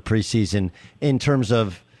week one of the preseason in terms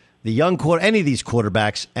of the any of these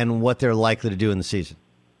quarterbacks and what they're likely to do in the season?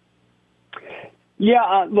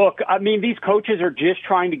 Yeah, look, I mean, these coaches are just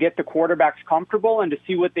trying to get the quarterbacks comfortable and to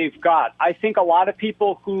see what they've got. I think a lot of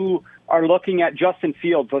people who are looking at Justin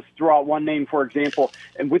Fields, let's throw out one name, for example,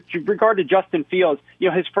 and with regard to Justin Fields,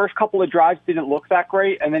 his first couple of drives didn't look that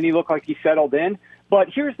great, and then he looked like he settled in. But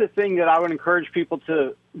here's the thing that I would encourage people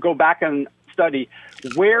to go back and study,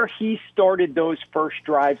 where he started those first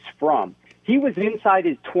drives from. He was inside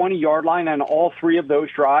his 20-yard line on all three of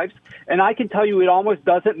those drives, and I can tell you it almost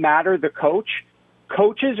doesn't matter the coach.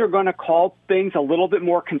 Coaches are going to call things a little bit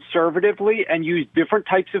more conservatively and use different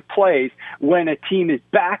types of plays when a team is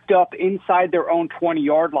backed up inside their own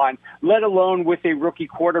 20-yard line, let alone with a rookie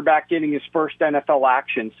quarterback getting his first NFL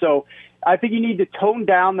action. So I think you need to tone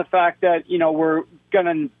down the fact that, we're going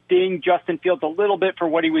to ding Justin Fields a little bit for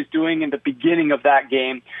what he was doing in the beginning of that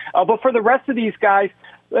game. But for the rest of these guys,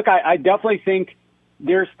 look, I definitely think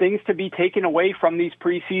there's things to be taken away from these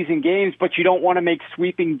preseason games, but you don't want to make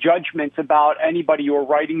sweeping judgments about anybody or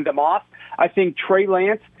writing them off. I think Trey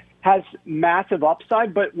Lance has massive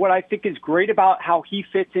upside, but what I think is great about how he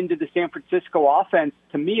fits into the San Francisco offense,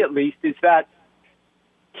 to me at least, is that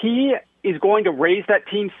he is going to raise that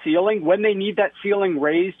team's ceiling when they need that ceiling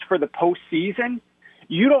raised for the postseason.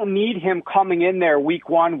 You don't need him coming in there week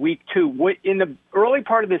one, week two. In the early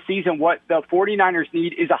part of the season, what the 49ers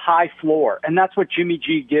need is a high floor, and that's what Jimmy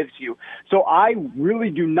G gives you. So I really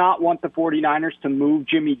do not want the 49ers to move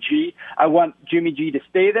Jimmy G. I want Jimmy G to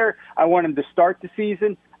stay there. I want him to start the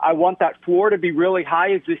season. I want that floor to be really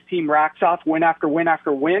high as this team racks off win after win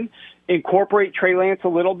after win. Incorporate Trey Lance a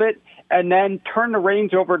little bit, and then turn the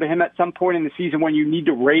reins over to him at some point in the season when you need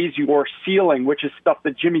to raise your ceiling, which is stuff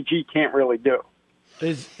that Jimmy G can't really do.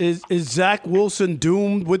 Is Zach Wilson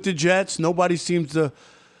doomed with the Jets? Nobody seems to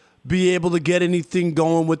be able to get anything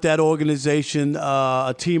going with that organization,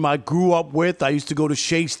 a team I grew up with. I used to go to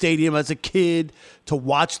Shea Stadium as a kid to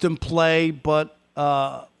watch them play, but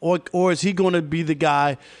or is he going to be the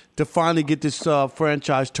guy to finally get this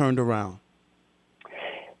franchise turned around?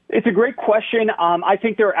 It's a great question. I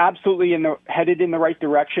think they're absolutely headed in the right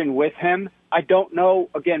direction with him. I don't know,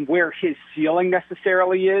 again, where his ceiling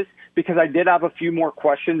necessarily is, because I did have a few more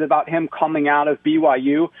questions about him coming out of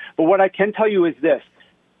BYU. But what I can tell you is this.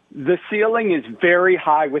 The ceiling is very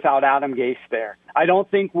high without Adam Gase there. I don't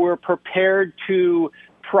think we're prepared to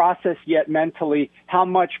process yet mentally how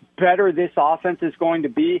much better this offense is going to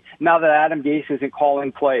be now that Adam Gase isn't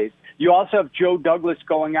calling plays. You also have Joe Douglas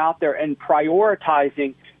going out there and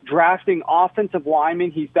prioritizing drafting offensive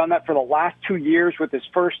linemen. He's done that for the last 2 years with his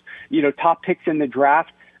first, top picks in the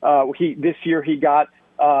draft. This year he got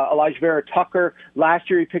Elijah Vera Tucker. Last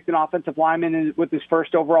year he picked an offensive lineman with his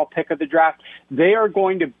first overall pick of the draft. They are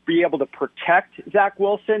going to be able to protect Zach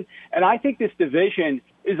Wilson, and I think this division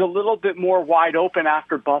is a little bit more wide open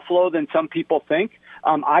after Buffalo than some people think.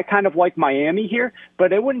 I kind of like Miami here,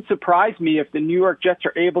 but it wouldn't surprise me if the New York Jets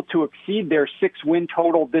are able to exceed their 6-win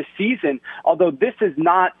total this season, although this is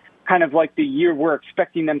not kind of like the year we're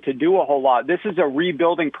expecting them to do a whole lot. This is a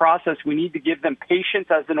rebuilding process. We need to give them patience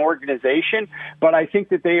as an organization, but I think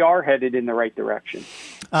that they are headed in the right direction.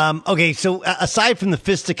 Okay, so aside from the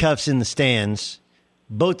fisticuffs in the stands,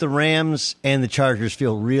 both the Rams and the Chargers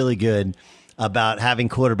feel really good about having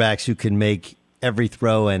quarterbacks who can make every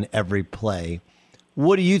throw and every play.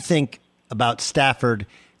 What do you think about Stafford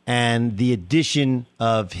and the addition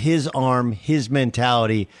of his arm, his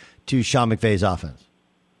mentality to Sean McVay's offense?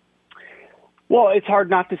 Well, it's hard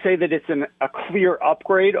not to say that it's a clear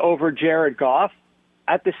upgrade over Jared Goff.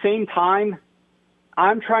 At the same time,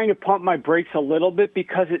 I'm trying to pump my brakes a little bit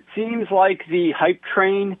because it seems like the hype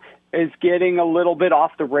train is getting a little bit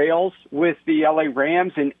off the rails with the LA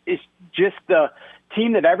Rams, and it's just the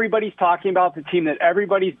team that everybody's talking about, the team that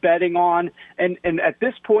everybody's betting on. And at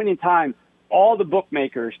this point in time, all the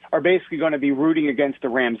bookmakers are basically going to be rooting against the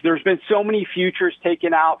Rams. There's been so many futures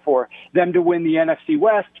taken out for them to win the NFC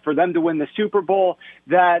West, for them to win the Super Bowl,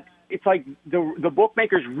 that it's like the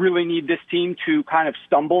bookmakers really need this team to kind of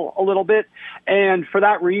stumble a little bit. And for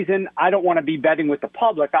that reason, I don't want to be betting with the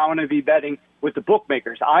public. I want to be betting with the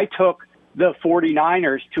bookmakers. I took the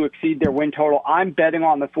 49ers to exceed their win total. I'm betting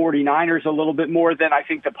on the 49ers a little bit more than I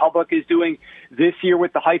think the public is doing this year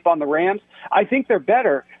with the hype on the Rams. I think they're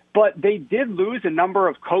better, but they did lose a number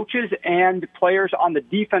of coaches and players on the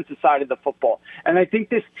defensive side of the football. And I think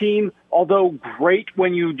this team, although great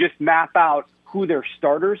when you just map out who their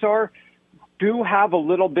starters are, do have a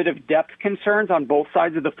little bit of depth concerns on both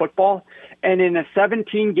sides of the football. And in a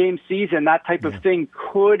 17-game season, that type of thing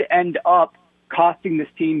could end up costing this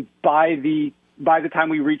team by the time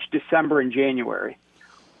we reach December and January.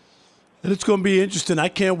 And it's going to be interesting. I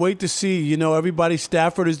can't wait to see. You know, everybody,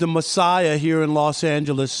 Stafford is the messiah here in Los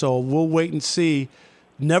Angeles, so we'll wait and see.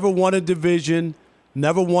 Never won a division,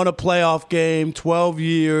 never won a playoff game, 12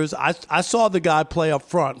 years. I saw the guy play up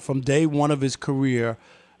front from day one of his career,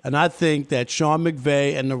 and I think that Sean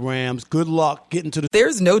McVay and the Rams, good luck getting to the...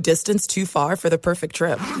 There's no distance too far for the perfect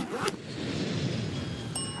trip.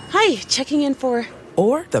 Hi, checking in for...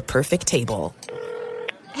 Or the perfect table.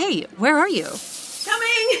 Hey, where are you?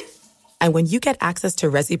 Coming! And when you get access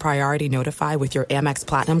to Resi Priority Notify with your Amex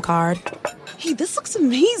Platinum card... Hey, this looks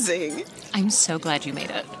amazing! I'm so glad you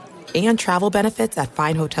made it. And travel benefits at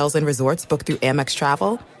fine hotels and resorts booked through Amex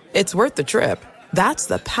Travel, it's worth the trip. That's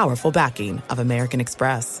the powerful backing of American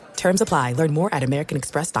Express. Terms apply. Learn more at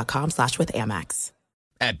americanexpress.com/withAmex.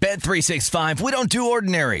 At Bet365, we don't do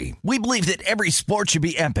ordinary. We believe that every sport should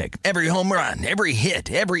be epic. Every home run, every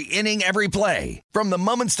hit, every inning, every play. From the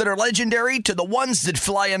moments that are legendary to the ones that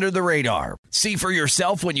fly under the radar. See for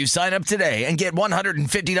yourself when you sign up today and get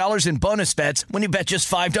 $150 in bonus bets when you bet just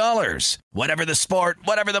 $5. Whatever the sport,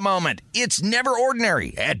 whatever the moment, it's never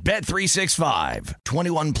ordinary at Bet365.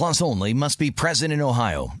 21 plus only. Must be present in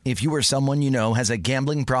Ohio. If you or someone you know has a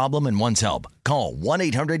gambling problem and wants help, call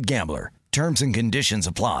 1-800-GAMBLER. Terms and conditions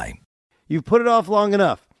apply. You've put it off long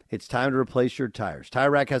enough. It's time to replace your tires. Tire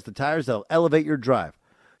Rack has the tires that'll elevate your drive.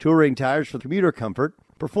 Touring tires for commuter comfort,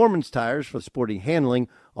 performance tires for sporty handling,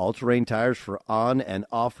 all-terrain tires for on- and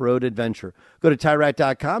off-road adventure. Go to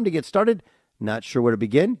TireRack.com to get started. Not sure where to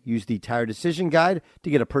begin? Use the Tire Decision Guide to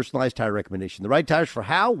get a personalized tire recommendation. The right tires for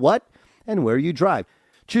how, what, and where you drive.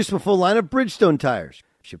 Choose from a full line of Bridgestone tires.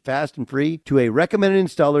 Ship fast and free to a recommended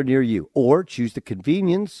installer near you, or choose the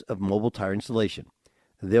convenience of mobile tire installation.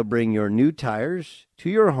 They'll bring your new tires to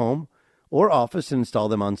your home or office and install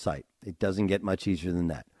them on site. It doesn't get much easier than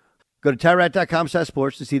that. Go to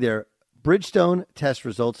TireRack.com/sports to see their Bridgestone test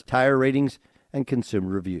results, tire ratings, and consumer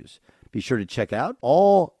reviews. Be sure to check out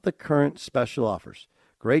all the current special offers.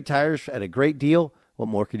 Great tires at a great deal. What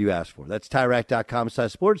more could you ask for? That's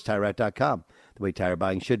TireRack.com/sports, TireRack.com, the way tire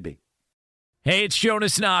buying should be. Hey, it's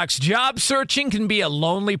Jonas Knox. Job searching can be a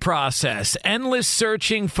lonely process. Endless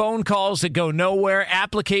searching, phone calls that go nowhere,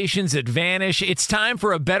 applications that vanish. It's time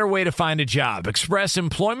for a better way to find a job. Express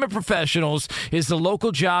Employment Professionals is the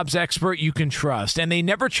local jobs expert you can trust, and they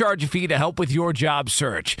never charge a fee to help with your job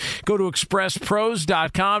search. Go to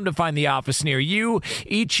expresspros.com to find the office near you.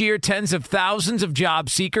 Each year, tens of thousands of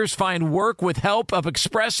job seekers find work with help of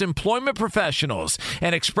Express Employment Professionals,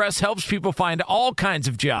 and Express helps people find all kinds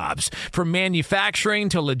of jobs, from manufacturing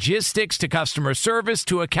to logistics to customer service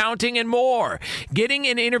to accounting and more. Getting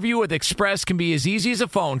an interview with Express can be as easy as a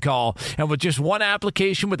phone call, and with just one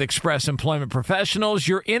application with Express Employment Professionals,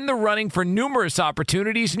 you're in the running for numerous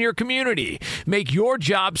opportunities in your community. Make your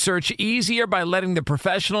job search easier by letting the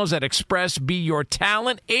professionals at Express be your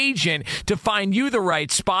talent agent to find you the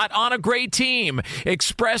right spot on a great team.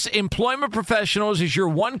 Express Employment Professionals is your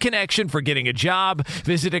one connection for getting a job.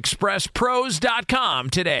 Visit expresspros.com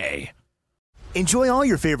today. Enjoy all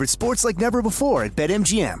your favorite sports like never before at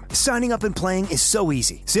BetMGM. Signing up and playing is so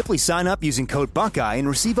easy. Simply sign up using code Buckeye and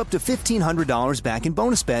receive up to $1,500 back in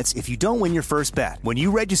bonus bets if you don't win your first bet. When you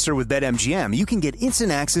register with BetMGM, you can get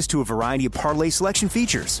instant access to a variety of parlay selection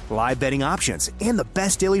features, live betting options, and the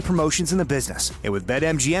best daily promotions in the business. And with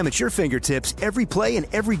BetMGM at your fingertips, every play and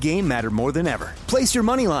every game matter more than ever. Place your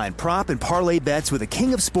moneyline, prop, and parlay bets with the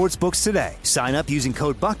king of sportsbooks today. Sign up using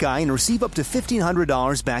code Buckeye and receive up to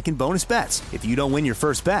 $1,500 back in bonus bets if you don't win your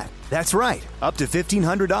first bet. That's right, up to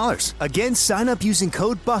 $1,500. Again, sign up using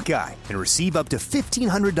code Buckeye and receive up to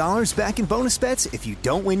 $1,500 back in bonus bets if you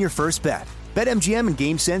don't win your first bet. BetMGM and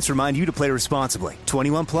GameSense remind you to play responsibly.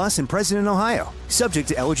 21 plus and present in Ohio. Subject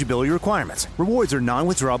to eligibility requirements. Rewards are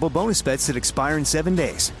non-withdrawable bonus bets that expire in 7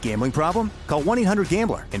 days. Gambling problem? Call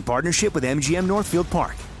 1-800-GAMBLER in partnership with MGM Northfield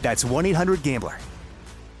Park. That's 1-800-GAMBLER.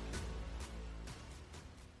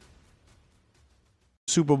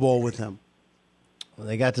 Super Bowl with him. Well,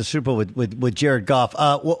 they got the Super Bowl with Jared Goff.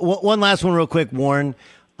 One last one real quick, Warren.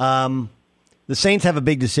 The Saints have a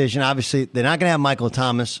big decision. Obviously, they're not going to have Michael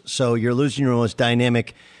Thomas, so you're losing your most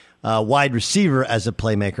dynamic wide receiver as a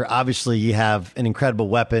playmaker. Obviously, you have an incredible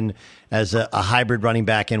weapon as a hybrid running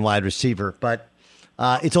back and wide receiver. But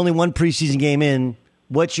it's only one preseason game in.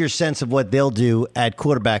 What's your sense of what they'll do at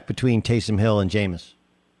quarterback between Taysom Hill and Jameis?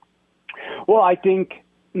 Well, I think,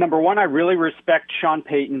 number one, I really respect Sean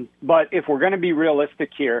Payton. But if we're going to be realistic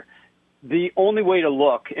here, the only way to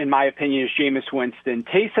look, in my opinion, is Jameis Winston.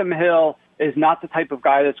 Taysom Hill is not the type of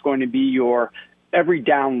guy that's going to be your every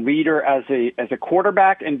down leader as a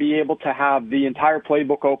quarterback and be able to have the entire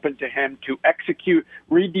playbook open to him to execute,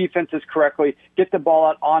 read defenses correctly, get the ball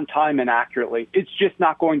out on time and accurately. It's just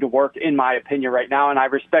not going to work, in my opinion, right now, and I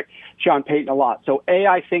respect Sean Payton a lot. So, A,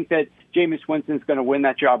 I think that Jameis Winston's going to win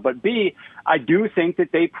that job, but B, I do think that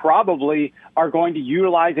they probably are going to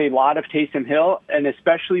utilize a lot of Taysom Hill, and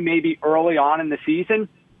especially maybe early on in the season.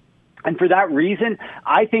 And for that reason,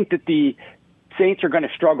 I think that the Saints are going to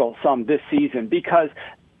struggle some this season because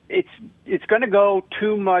it's going to go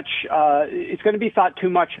too much. It's going to be thought too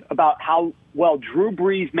much about how well Drew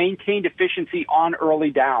Brees maintained efficiency on early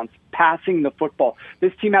downs, passing the football.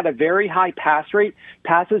 This team had a very high pass rate.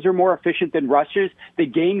 Passes are more efficient than rushes. They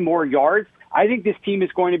gain more yards. I think this team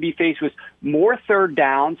is going to be faced with more third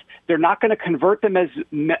downs. They're not going to convert them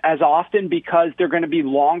as often because they're going to be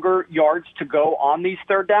longer yards to go on these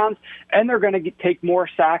third downs, and they're going to take more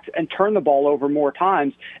sacks and turn the ball over more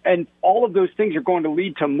times. And all of those things are going to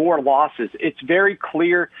lead to more losses. It's very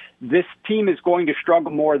clear this team is going to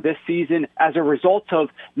struggle more this season as a result of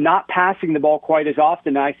not passing the ball quite as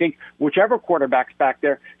often. And I think whichever quarterback's back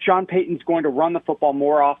there, Sean Payton's going to run the football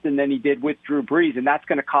more often than he did with Drew Brees, and that's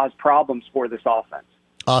going to cause problems for this offense.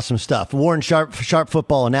 Awesome stuff. Warren Sharp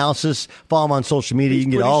football analysis. Follow him on social media. You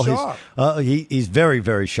can get all his. He's very,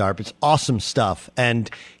 very sharp. It's awesome stuff. And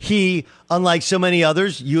he, unlike so many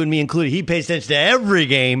others, you and me included, he pays attention to every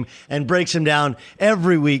game and breaks them down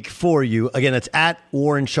every week for you. Again, that's at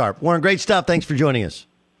Warren Sharp. Warren, great stuff. Thanks for joining us.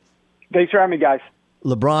 Thanks for having me, guys.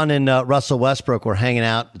 LeBron and Russell Westbrook were hanging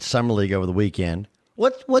out at Summer League over the weekend.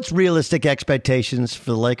 What's realistic expectations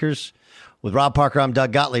for the Lakers? With Rob Parker, I'm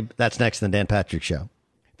Doug Gottlieb. That's next in the Dan Patrick Show.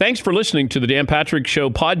 Thanks for listening to the Dan Patrick Show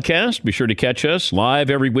podcast. Be sure to catch us live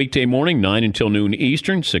every weekday morning, 9 until noon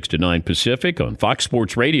Eastern, 6 to 9 Pacific on Fox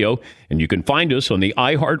Sports Radio. And you can find us on the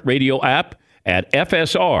iHeartRadio app at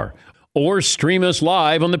FSR or stream us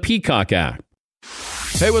live on the Peacock app.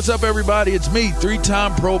 Hey, what's up, everybody? It's me,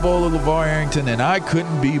 three-time Pro Bowler LeVar Arrington, and I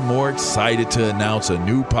couldn't be more excited to announce a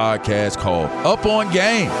new podcast called Up On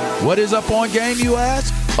Game. What is Up On Game, you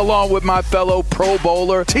ask? Along with my fellow Pro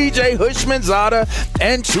Bowler, TJ Hushmanzada,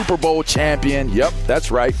 and Super Bowl champion, yep,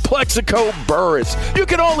 that's right, Plexico Burress. You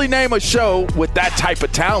can only name a show with that type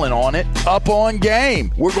of talent on it. Up On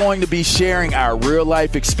Game. We're going to be sharing our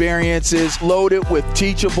real-life experiences loaded with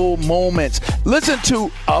teachable moments. Listen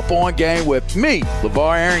to Up On Game with me,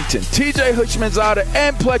 LeVar Arrington, TJ Hushmanzada,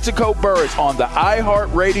 and Plexico Burress on the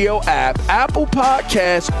iHeartRadio app, Apple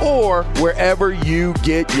Podcasts, or wherever you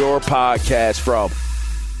get your podcasts from.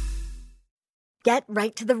 Get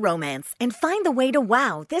right to the romance and find the way to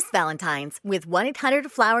wow this Valentine's with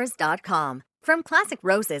 1-800-Flowers.com. From classic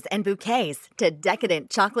roses and bouquets to decadent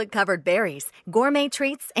chocolate-covered berries, gourmet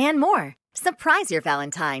treats, and more. Surprise your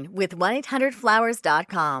Valentine with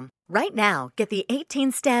 1-800-Flowers.com. Right now, get the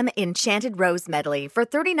 18-stem Enchanted Rose Medley for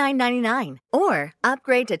 $39.99 or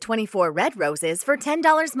upgrade to 24 red roses for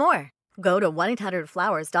 $10 more. Go to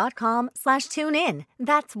 1-800-Flowers.com/tune-in.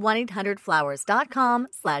 That's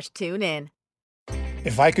 1-800-Flowers.com/tune-in.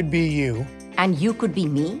 If I could be you. And you could be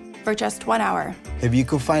me? For just 1 hour. If you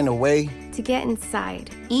could find a way. To get inside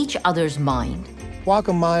each other's mind. Walk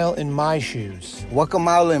a mile in my shoes. Walk a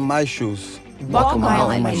mile in my shoes. Walk a mile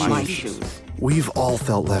in my shoes. We've all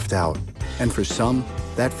felt left out. And for some,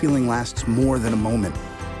 that feeling lasts more than a moment.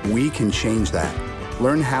 We can change that.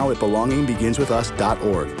 Learn how at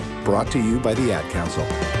belongingbeginswithus.org. Brought to you by the Ad Council.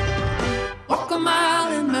 Walk a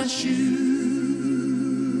mile in my shoes.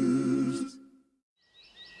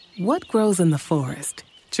 What grows in the forest?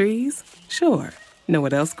 Trees? Sure. Know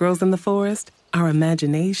what else grows in the forest? Our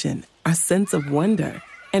imagination, our sense of wonder,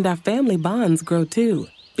 and our family bonds grow too.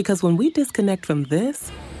 Because when we disconnect from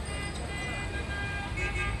this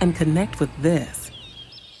and connect with this,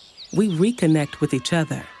 we reconnect with each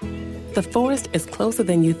other. The forest is closer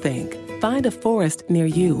than you think. Find a forest near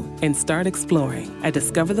you and start exploring at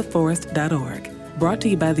discovertheforest.org. Brought to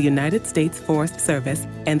you by the United States Forest Service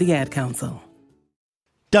and the Ad Council.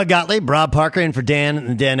 Doug Gottlieb, Rob Parker in for Dan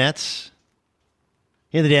and the Danettes.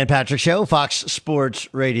 In the Dan Patrick Show, Fox Sports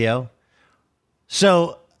Radio.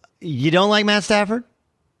 So, you don't like Matt Stafford?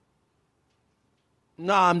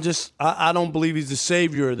 No, I don't believe he's the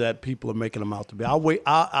savior that people are making him out to be.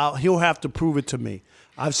 He'll have to prove it to me.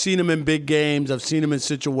 I've seen him in big games. I've seen him in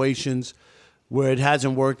situations where it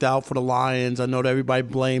hasn't worked out for the Lions. I know that everybody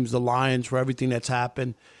blames the Lions for everything that's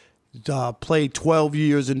happened. Played 12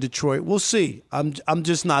 years in Detroit. We'll see. I'm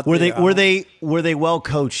just not. Were there. Were they well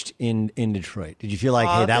coached in Detroit? Did you feel like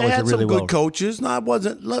hey, that was a really some good coaches? No, it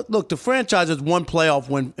wasn't. Look, the franchise has one playoff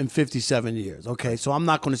win in 57 years. Okay, so I'm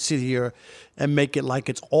not going to sit here and make it like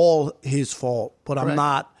it's all his fault. But I'm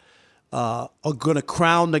not going to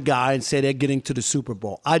crown the guy and say they're getting to the Super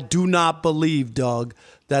Bowl. I do not believe, Doug,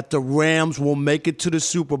 that the Rams will make it to the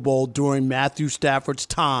Super Bowl during Matthew Stafford's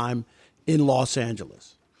time in Los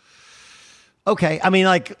Angeles. Okay, I mean,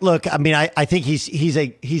 look, I mean, I think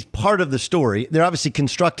he's part of the story. They're obviously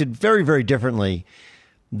constructed very, very differently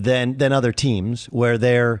than other teams, where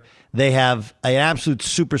they have an absolute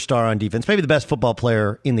superstar on defense, maybe the best football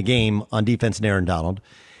player in the game on defense, in Aaron Donald,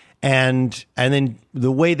 and then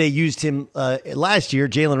the way they used him last year,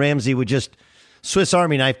 Jalen Ramsey would just Swiss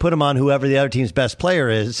Army knife, put him on whoever the other team's best player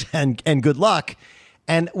is, and good luck.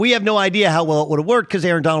 And we have no idea how well it would have worked because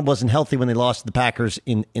Aaron Donald wasn't healthy when they lost to the Packers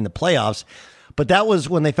in the playoffs. But that was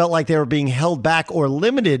when they felt like they were being held back or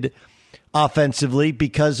limited offensively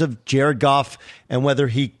because of Jared Goff and whether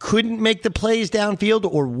he couldn't make the plays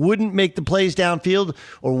downfield or wouldn't make the plays downfield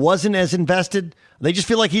or wasn't as invested. They just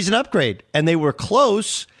feel like he's an upgrade. And they were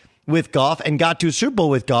close with Goff and got to a Super Bowl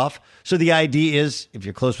with Goff. So the idea is if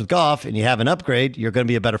you're close with Goff and you have an upgrade, you're going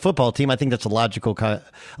to be a better football team. I think that's a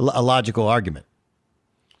logical argument.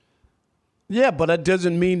 Yeah, but that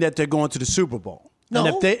doesn't mean that they're going to the Super Bowl.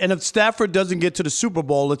 No. And if Stafford doesn't get to the Super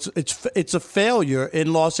Bowl, it's a failure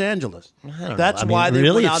in Los Angeles. That's why they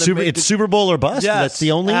really went out and made it's Super Bowl or bust. Yes, that's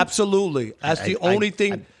the only. Absolutely, that's the only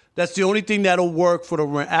thing. That's the only thing that'll work for the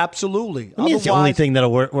Rams. Absolutely. I mean, it's the only thing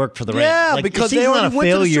that'll work for the Rams. Yeah, because they already went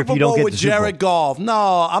to the Super Bowl with Jared Goff.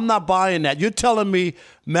 No, I'm not buying that. You're telling me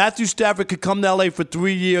Matthew Stafford could come to L.A. for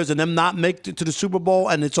 3 years and then not make it to the Super Bowl,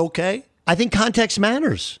 and it's okay? I think context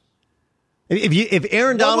matters. If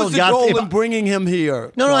Aaron Donald got the goal in bringing him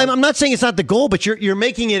here? No, I'm not saying it's not the goal, but you're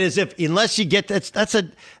making it as if unless you get that's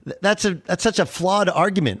such a flawed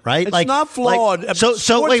argument, right? It's not flawed. Wait. So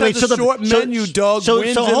short menu, Doug.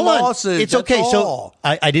 Wins and losses. It's okay. So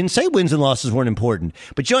I didn't say wins and losses weren't important,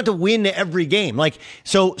 but you don't have to win every game.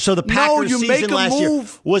 So the Packers season last year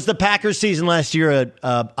was the Packers season last year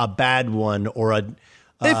a bad one or a.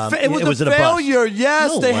 It was a failure.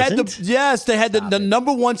 Yes, they had the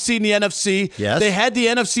number one seed in the NFC. Yes. They had the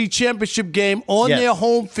NFC Championship game on their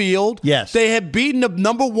home field. Yes. They had beaten the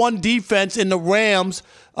number one defense in the Rams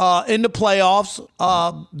in the playoffs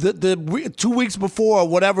the 2 weeks before or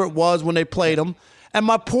whatever it was when they played them. And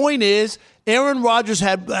my point is, Aaron Rodgers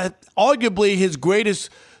had arguably his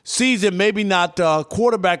greatest season, maybe not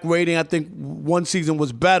quarterback rating. I think one season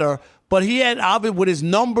was better. But he had, obviously, with his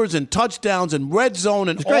numbers and touchdowns and red zone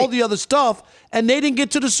and all the other stuff, and they didn't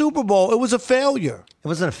get to the Super Bowl. It was a failure. It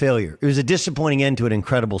wasn't a failure. It was a disappointing end to an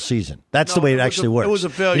incredible season. That's the way it actually works. It was a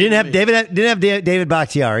failure. You didn't have David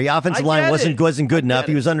Bakhtiari. Offensive line wasn't good enough.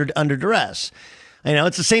 He was under duress. You know,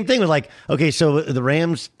 it's the same thing with okay, so the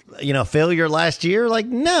Rams, failure last year.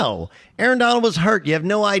 No, Aaron Donald was hurt. You have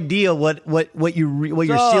no idea what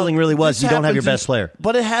your ceiling really was. You don't have your best player.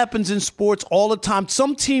 But it happens in sports all the time.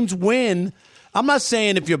 Some teams win. I'm not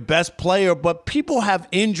saying if you're best player, but people have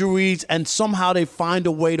injuries and somehow they find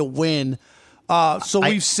a way to win.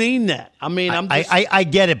 We've seen that. I mean, I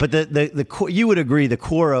get it, but the core, you would agree the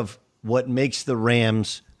core of what makes the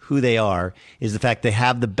Rams who they are is the fact they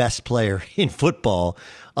have the best player in football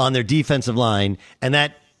on their defensive line,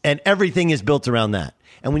 and everything is built around that.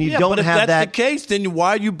 And when you don't have that, if that's the case, then why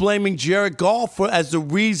are you blaming Jared Goff as the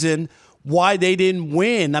reason why they didn't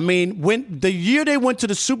win? I mean, when the year they went to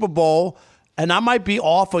the Super Bowl, and I might be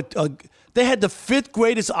off, they had the fifth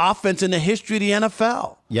greatest offense in the history of the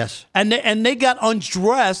NFL. Yes, and they got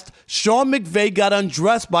undressed. Sean McVay got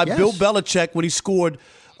undressed by Bill Belichick when he scored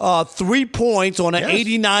 3 points on an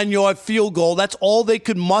 89-yard field goal. That's all they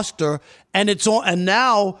could muster, and it's on. And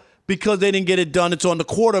now, because they didn't get it done, it's on the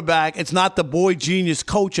quarterback. It's not the boy genius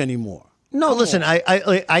coach anymore. No, listen.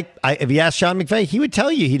 If you asked Sean McVay, he would tell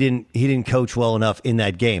you he didn't coach well enough in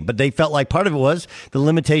that game. But they felt like part of it was the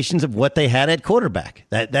limitations of what they had at quarterback.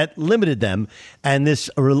 That limited them, and this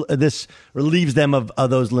relieves them of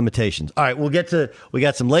those limitations. All right, we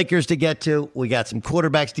got some Lakers to get to. We got some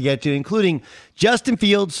quarterbacks to get to, including Justin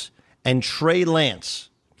Fields and Trey Lance.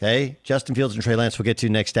 Okay, Justin Fields and Trey Lance we'll get to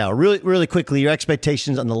next hour. Really, really quickly, your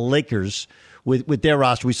expectations on the Lakers with their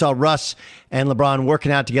roster. We saw Russ and LeBron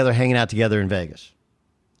working out together, hanging out together in Vegas.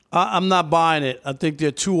 I'm not buying it. I think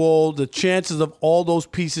they're too old. The chances of all those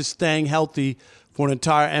pieces staying healthy for an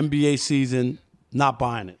entire NBA season, not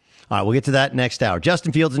buying it. All right, we'll get to that next hour.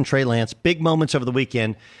 Justin Fields and Trey Lance, big moments over the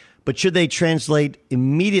weekend. but should they translate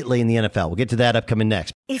immediately in the NFL? We'll get to that upcoming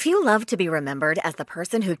next. If you love to be remembered as the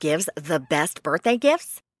person who gives the best birthday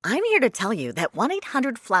gifts, I'm here to tell you that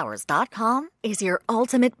 1-800-Flowers.com is your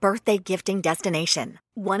ultimate birthday gifting destination.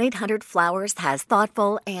 1-800-Flowers has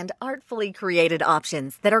thoughtful and artfully created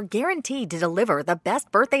options that are guaranteed to deliver the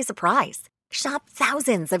best birthday surprise. Shop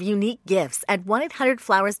thousands of unique gifts at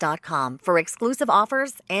 1-800-Flowers.com for exclusive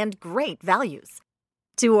offers and great values.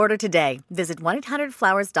 To order today, visit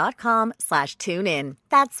 1-800-Flowers.com/tune-in.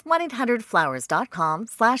 That's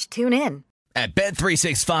 1-800-Flowers.com/tune-in. At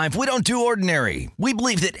Bet365, we don't do ordinary. We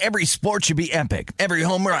believe that every sport should be epic. Every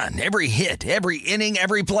home run, every hit, every inning,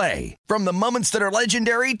 every play. From the moments that are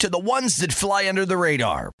legendary to the ones that fly under the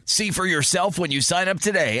radar. See for yourself when you sign up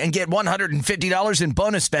today and get $150 in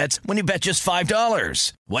bonus bets when you bet just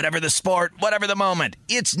 $5. Whatever the sport, whatever the moment,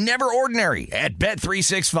 it's never ordinary at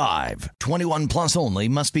Bet365. 21 plus only.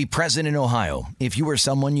 Must be present in Ohio. If you or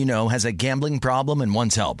someone you know has a gambling problem and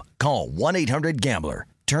wants help, call 1-800-GAMBLER.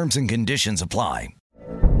 Terms and conditions apply.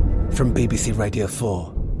 From BBC Radio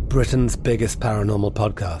 4, Britain's biggest paranormal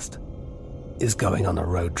podcast is going on a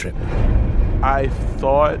road trip. I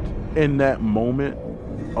thought in that moment,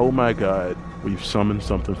 oh my God, we've summoned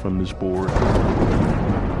something from this board.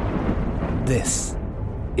 This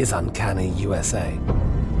is Uncanny USA.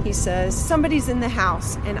 He says, somebody's in the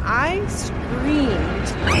house, and I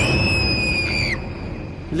screamed.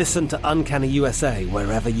 Listen to Uncanny USA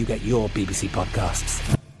wherever you get your BBC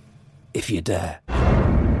podcasts, if you dare.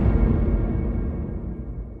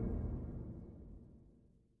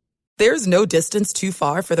 There's no distance too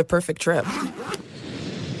far for the perfect trip.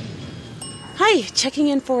 Hi, checking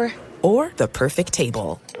in for... Or the perfect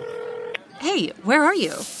table. Hey, where are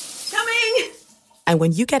you? Coming! And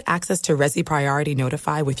when you get access to Resi Priority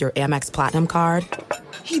Notify with your Amex Platinum card...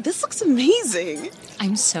 Hey, this looks amazing!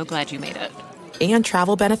 I'm so glad you made it. And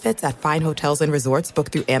travel benefits at fine hotels and resorts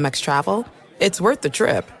booked through Amex Travel, it's worth the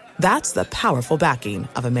trip. That's the powerful backing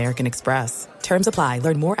of American Express. Terms apply.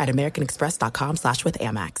 Learn more at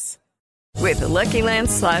americanexpress.com/withAmex. With the Lucky Land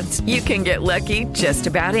Slots, you can get lucky just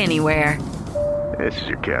about anywhere. This is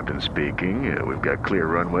your captain speaking. We've got clear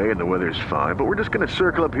runway and the weather's fine, but we're just going to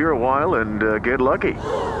circle up here a while and get lucky.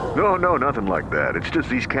 No, nothing like that. It's just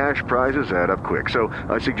these cash prizes add up quick. So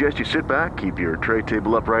I suggest you sit back, keep your tray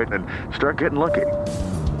table upright, and start getting lucky.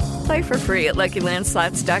 Play for free at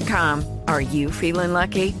LuckyLandSlots.com. Are you feeling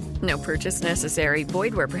lucky? No purchase necessary.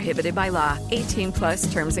 Void where prohibited by law. 18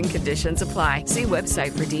 plus terms and conditions apply. See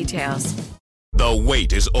website for details. The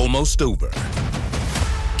wait is almost over.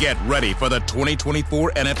 Get ready for the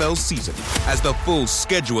 2024 NFL season as the full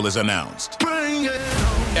schedule is announced.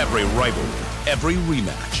 Every rivalry, every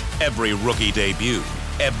rematch, every rookie debut,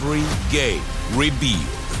 every game revealed.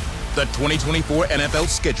 The 2024 NFL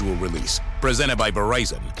schedule release, presented by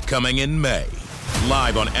Verizon, coming in May.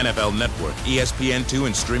 Live on NFL Network, ESPN2,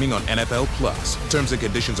 and streaming on NFL Plus. Terms and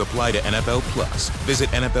conditions apply to NFL Plus. Visit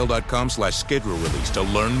NFL.com/schedule release to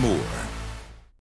learn more.